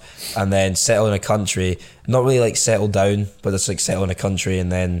stuff, and then settle in a country. Not really like settle down, but it's like settle in a country,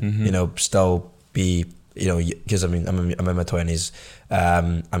 and then still be because I'm in my 20s.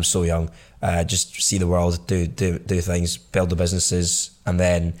 I'm so young. Just see the world, do things, build the businesses, and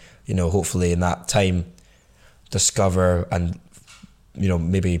then hopefully in that time discover and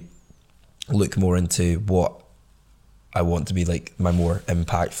maybe look more into what I want to be like my more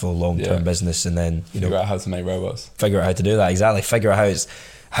impactful long-term business, and then figure out how to make robots. Figure out how to do that, exactly. Figure out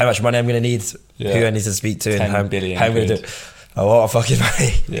how much money I'm going to need, who I need to speak to, and how I'm going to do a lot of fucking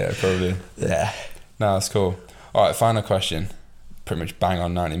money. Yeah, probably. Yeah. No, that's cool. All right, final question. Pretty much bang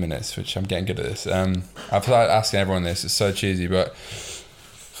on 90 minutes, which I'm getting good at this. I've started asking everyone this. It's so cheesy, but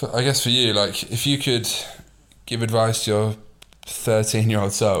I guess for you, like, if you could give advice to your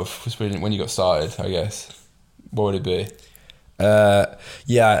 13-year-old self when you got started, I guess, what would it be?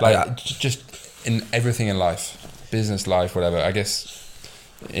 Just in everything in life, business life, whatever. I guess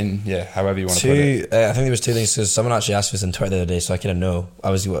however you want to put it. I think there was two things, because someone actually asked me this on Twitter the other day, so I kind of know. They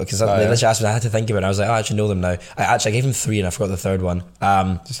literally asked me, I had to think about it. I was like, I actually know them now. I gave him 3 and I forgot the third one.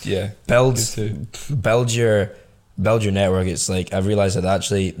 Build your network. It's like I've realized that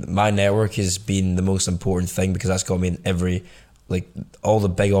actually my network has been the most important thing, because that's got me in all the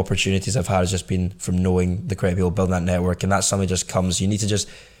big opportunities I've had has just been from knowing the correct people, building that network, and that's something that just comes. You need to just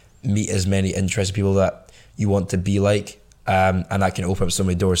meet as many interested people that you want to be like. And that can open up so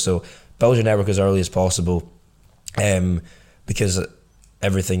many doors. So build your network as early as possible, because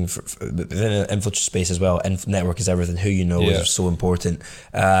everything within an influencer space as well, network is everything. Who you know is so important.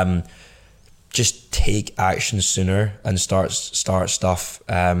 Just take action sooner and start stuff.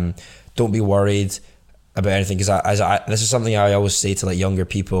 Don't be worried about anything, because this is something I always say to like younger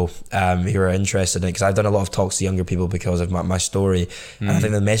people who are interested in it, because I've done a lot of talks to younger people because of my story. And I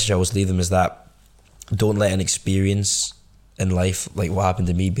think the message I always leave them is that don't let an experience in life, like what happened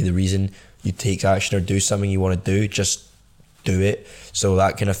to me, be the reason you take action or do something you want to do. Just do it. So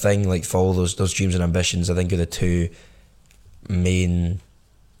that kind of thing, like follow those dreams and ambitions, I think are the two main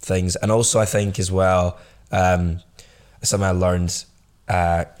things. And also I think as well, something I learned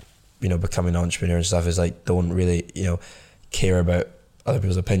becoming an entrepreneur and stuff is like, don't really care about other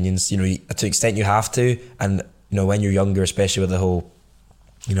people's opinions, to the extent you have to. And when you're younger, especially with the whole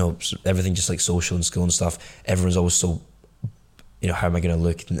everything just like social and school and stuff, everyone's always so how am I going to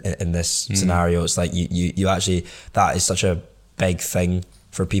look in this scenario? It's like you actually, that is such a big thing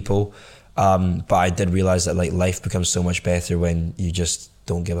for people. But I did realize that like life becomes so much better when you just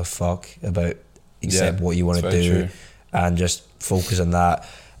don't give a fuck about what you want to do, true. And just focus on that.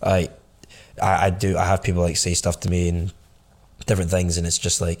 Like I have people like say stuff to me and different things, and it's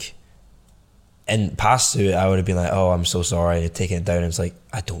just like, in past to it, I would have been like, oh, I'm so sorry, taking it down. And it's like,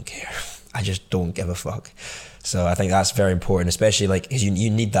 I don't care. I just don't give a fuck. So I think that's very important, especially like, because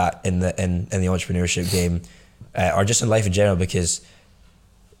you need that in the entrepreneurship game, or just in life in general, because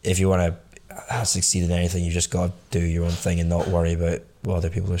if you want to succeed in anything, you just got to do your own thing and not worry about what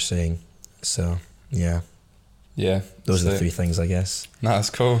other people are saying. So yeah, those are the 3 things, I guess. No, that's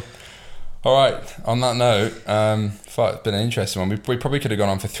cool. All right, on that note, it's been an interesting one. We probably could have gone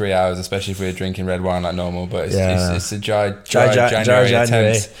on for 3 hours, especially if we were drinking red wine like normal, but it's a dry January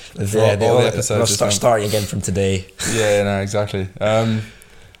attempt for all the episodes. We'll starting again from today. Yeah, no, exactly.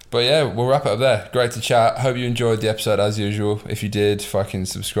 But yeah, we'll wrap it up there. Great to chat. Hope you enjoyed the episode as usual. If you did, fucking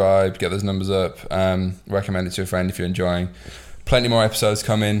subscribe, get those numbers up, recommend it to a friend if you're enjoying. Plenty more episodes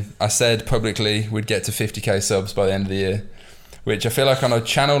coming. I said publicly we'd get to 50k subs by the end of the year, which I feel like on a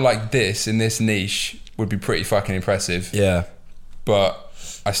channel like this, in this niche, would be pretty fucking impressive. Yeah. But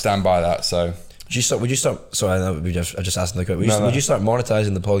I stand by that, so. Would you start, sorry, I just asked the question. Would you start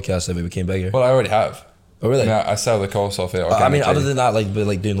monetizing the podcast if it became bigger? Well, I already have. Oh, really? I sell the course off it. I mean, other than that,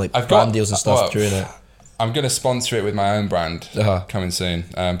 like doing like brand deals and stuff during it. I'm going to sponsor it with my own brand coming soon,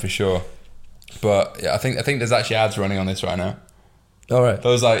 for sure. But yeah, I think there's actually ads running on this right now. All right. That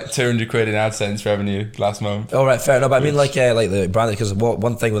was like 200 quid in AdSense revenue last month. All right, fair enough. But I mean, like the brand, because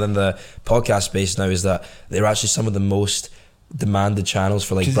one thing within the podcast space now is that they're actually some of the most demanded channels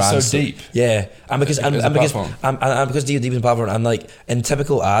for like brands. It's so deep. Yeah, and because As a platform. because deep in the platform, and like in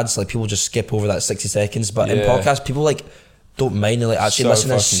typical ads, like people just skip over that 60 seconds. But in Yeah. podcasts, people like don't mind, like actually So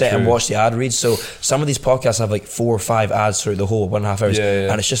listen and fucking sit and true. watch the ad reads. So some of these podcasts have like 4 or 5 ads throughout the whole 1.5 hours, Yeah,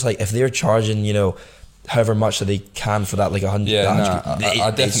 yeah. and it's just like if they're charging, you know, however much that they can for that, like 100. Yeah, that no, 100 I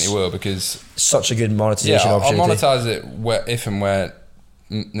it's definitely will, because such a good monetization I'll opportunity. monetize it if and where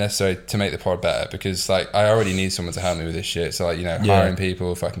necessary to make the pod better, because like I already need someone to help me with this shit. So like, you know, Yeah. hiring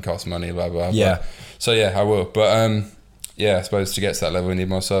people fucking costs money, blah blah. Yeah. But, so yeah, I will. But yeah, I suppose to get to that level we need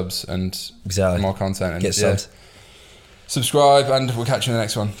more subs and Exactly. more content. And Get yeah. subbed. Subscribe, and we'll catch you in the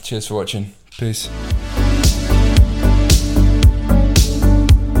next one. Cheers for watching. Peace.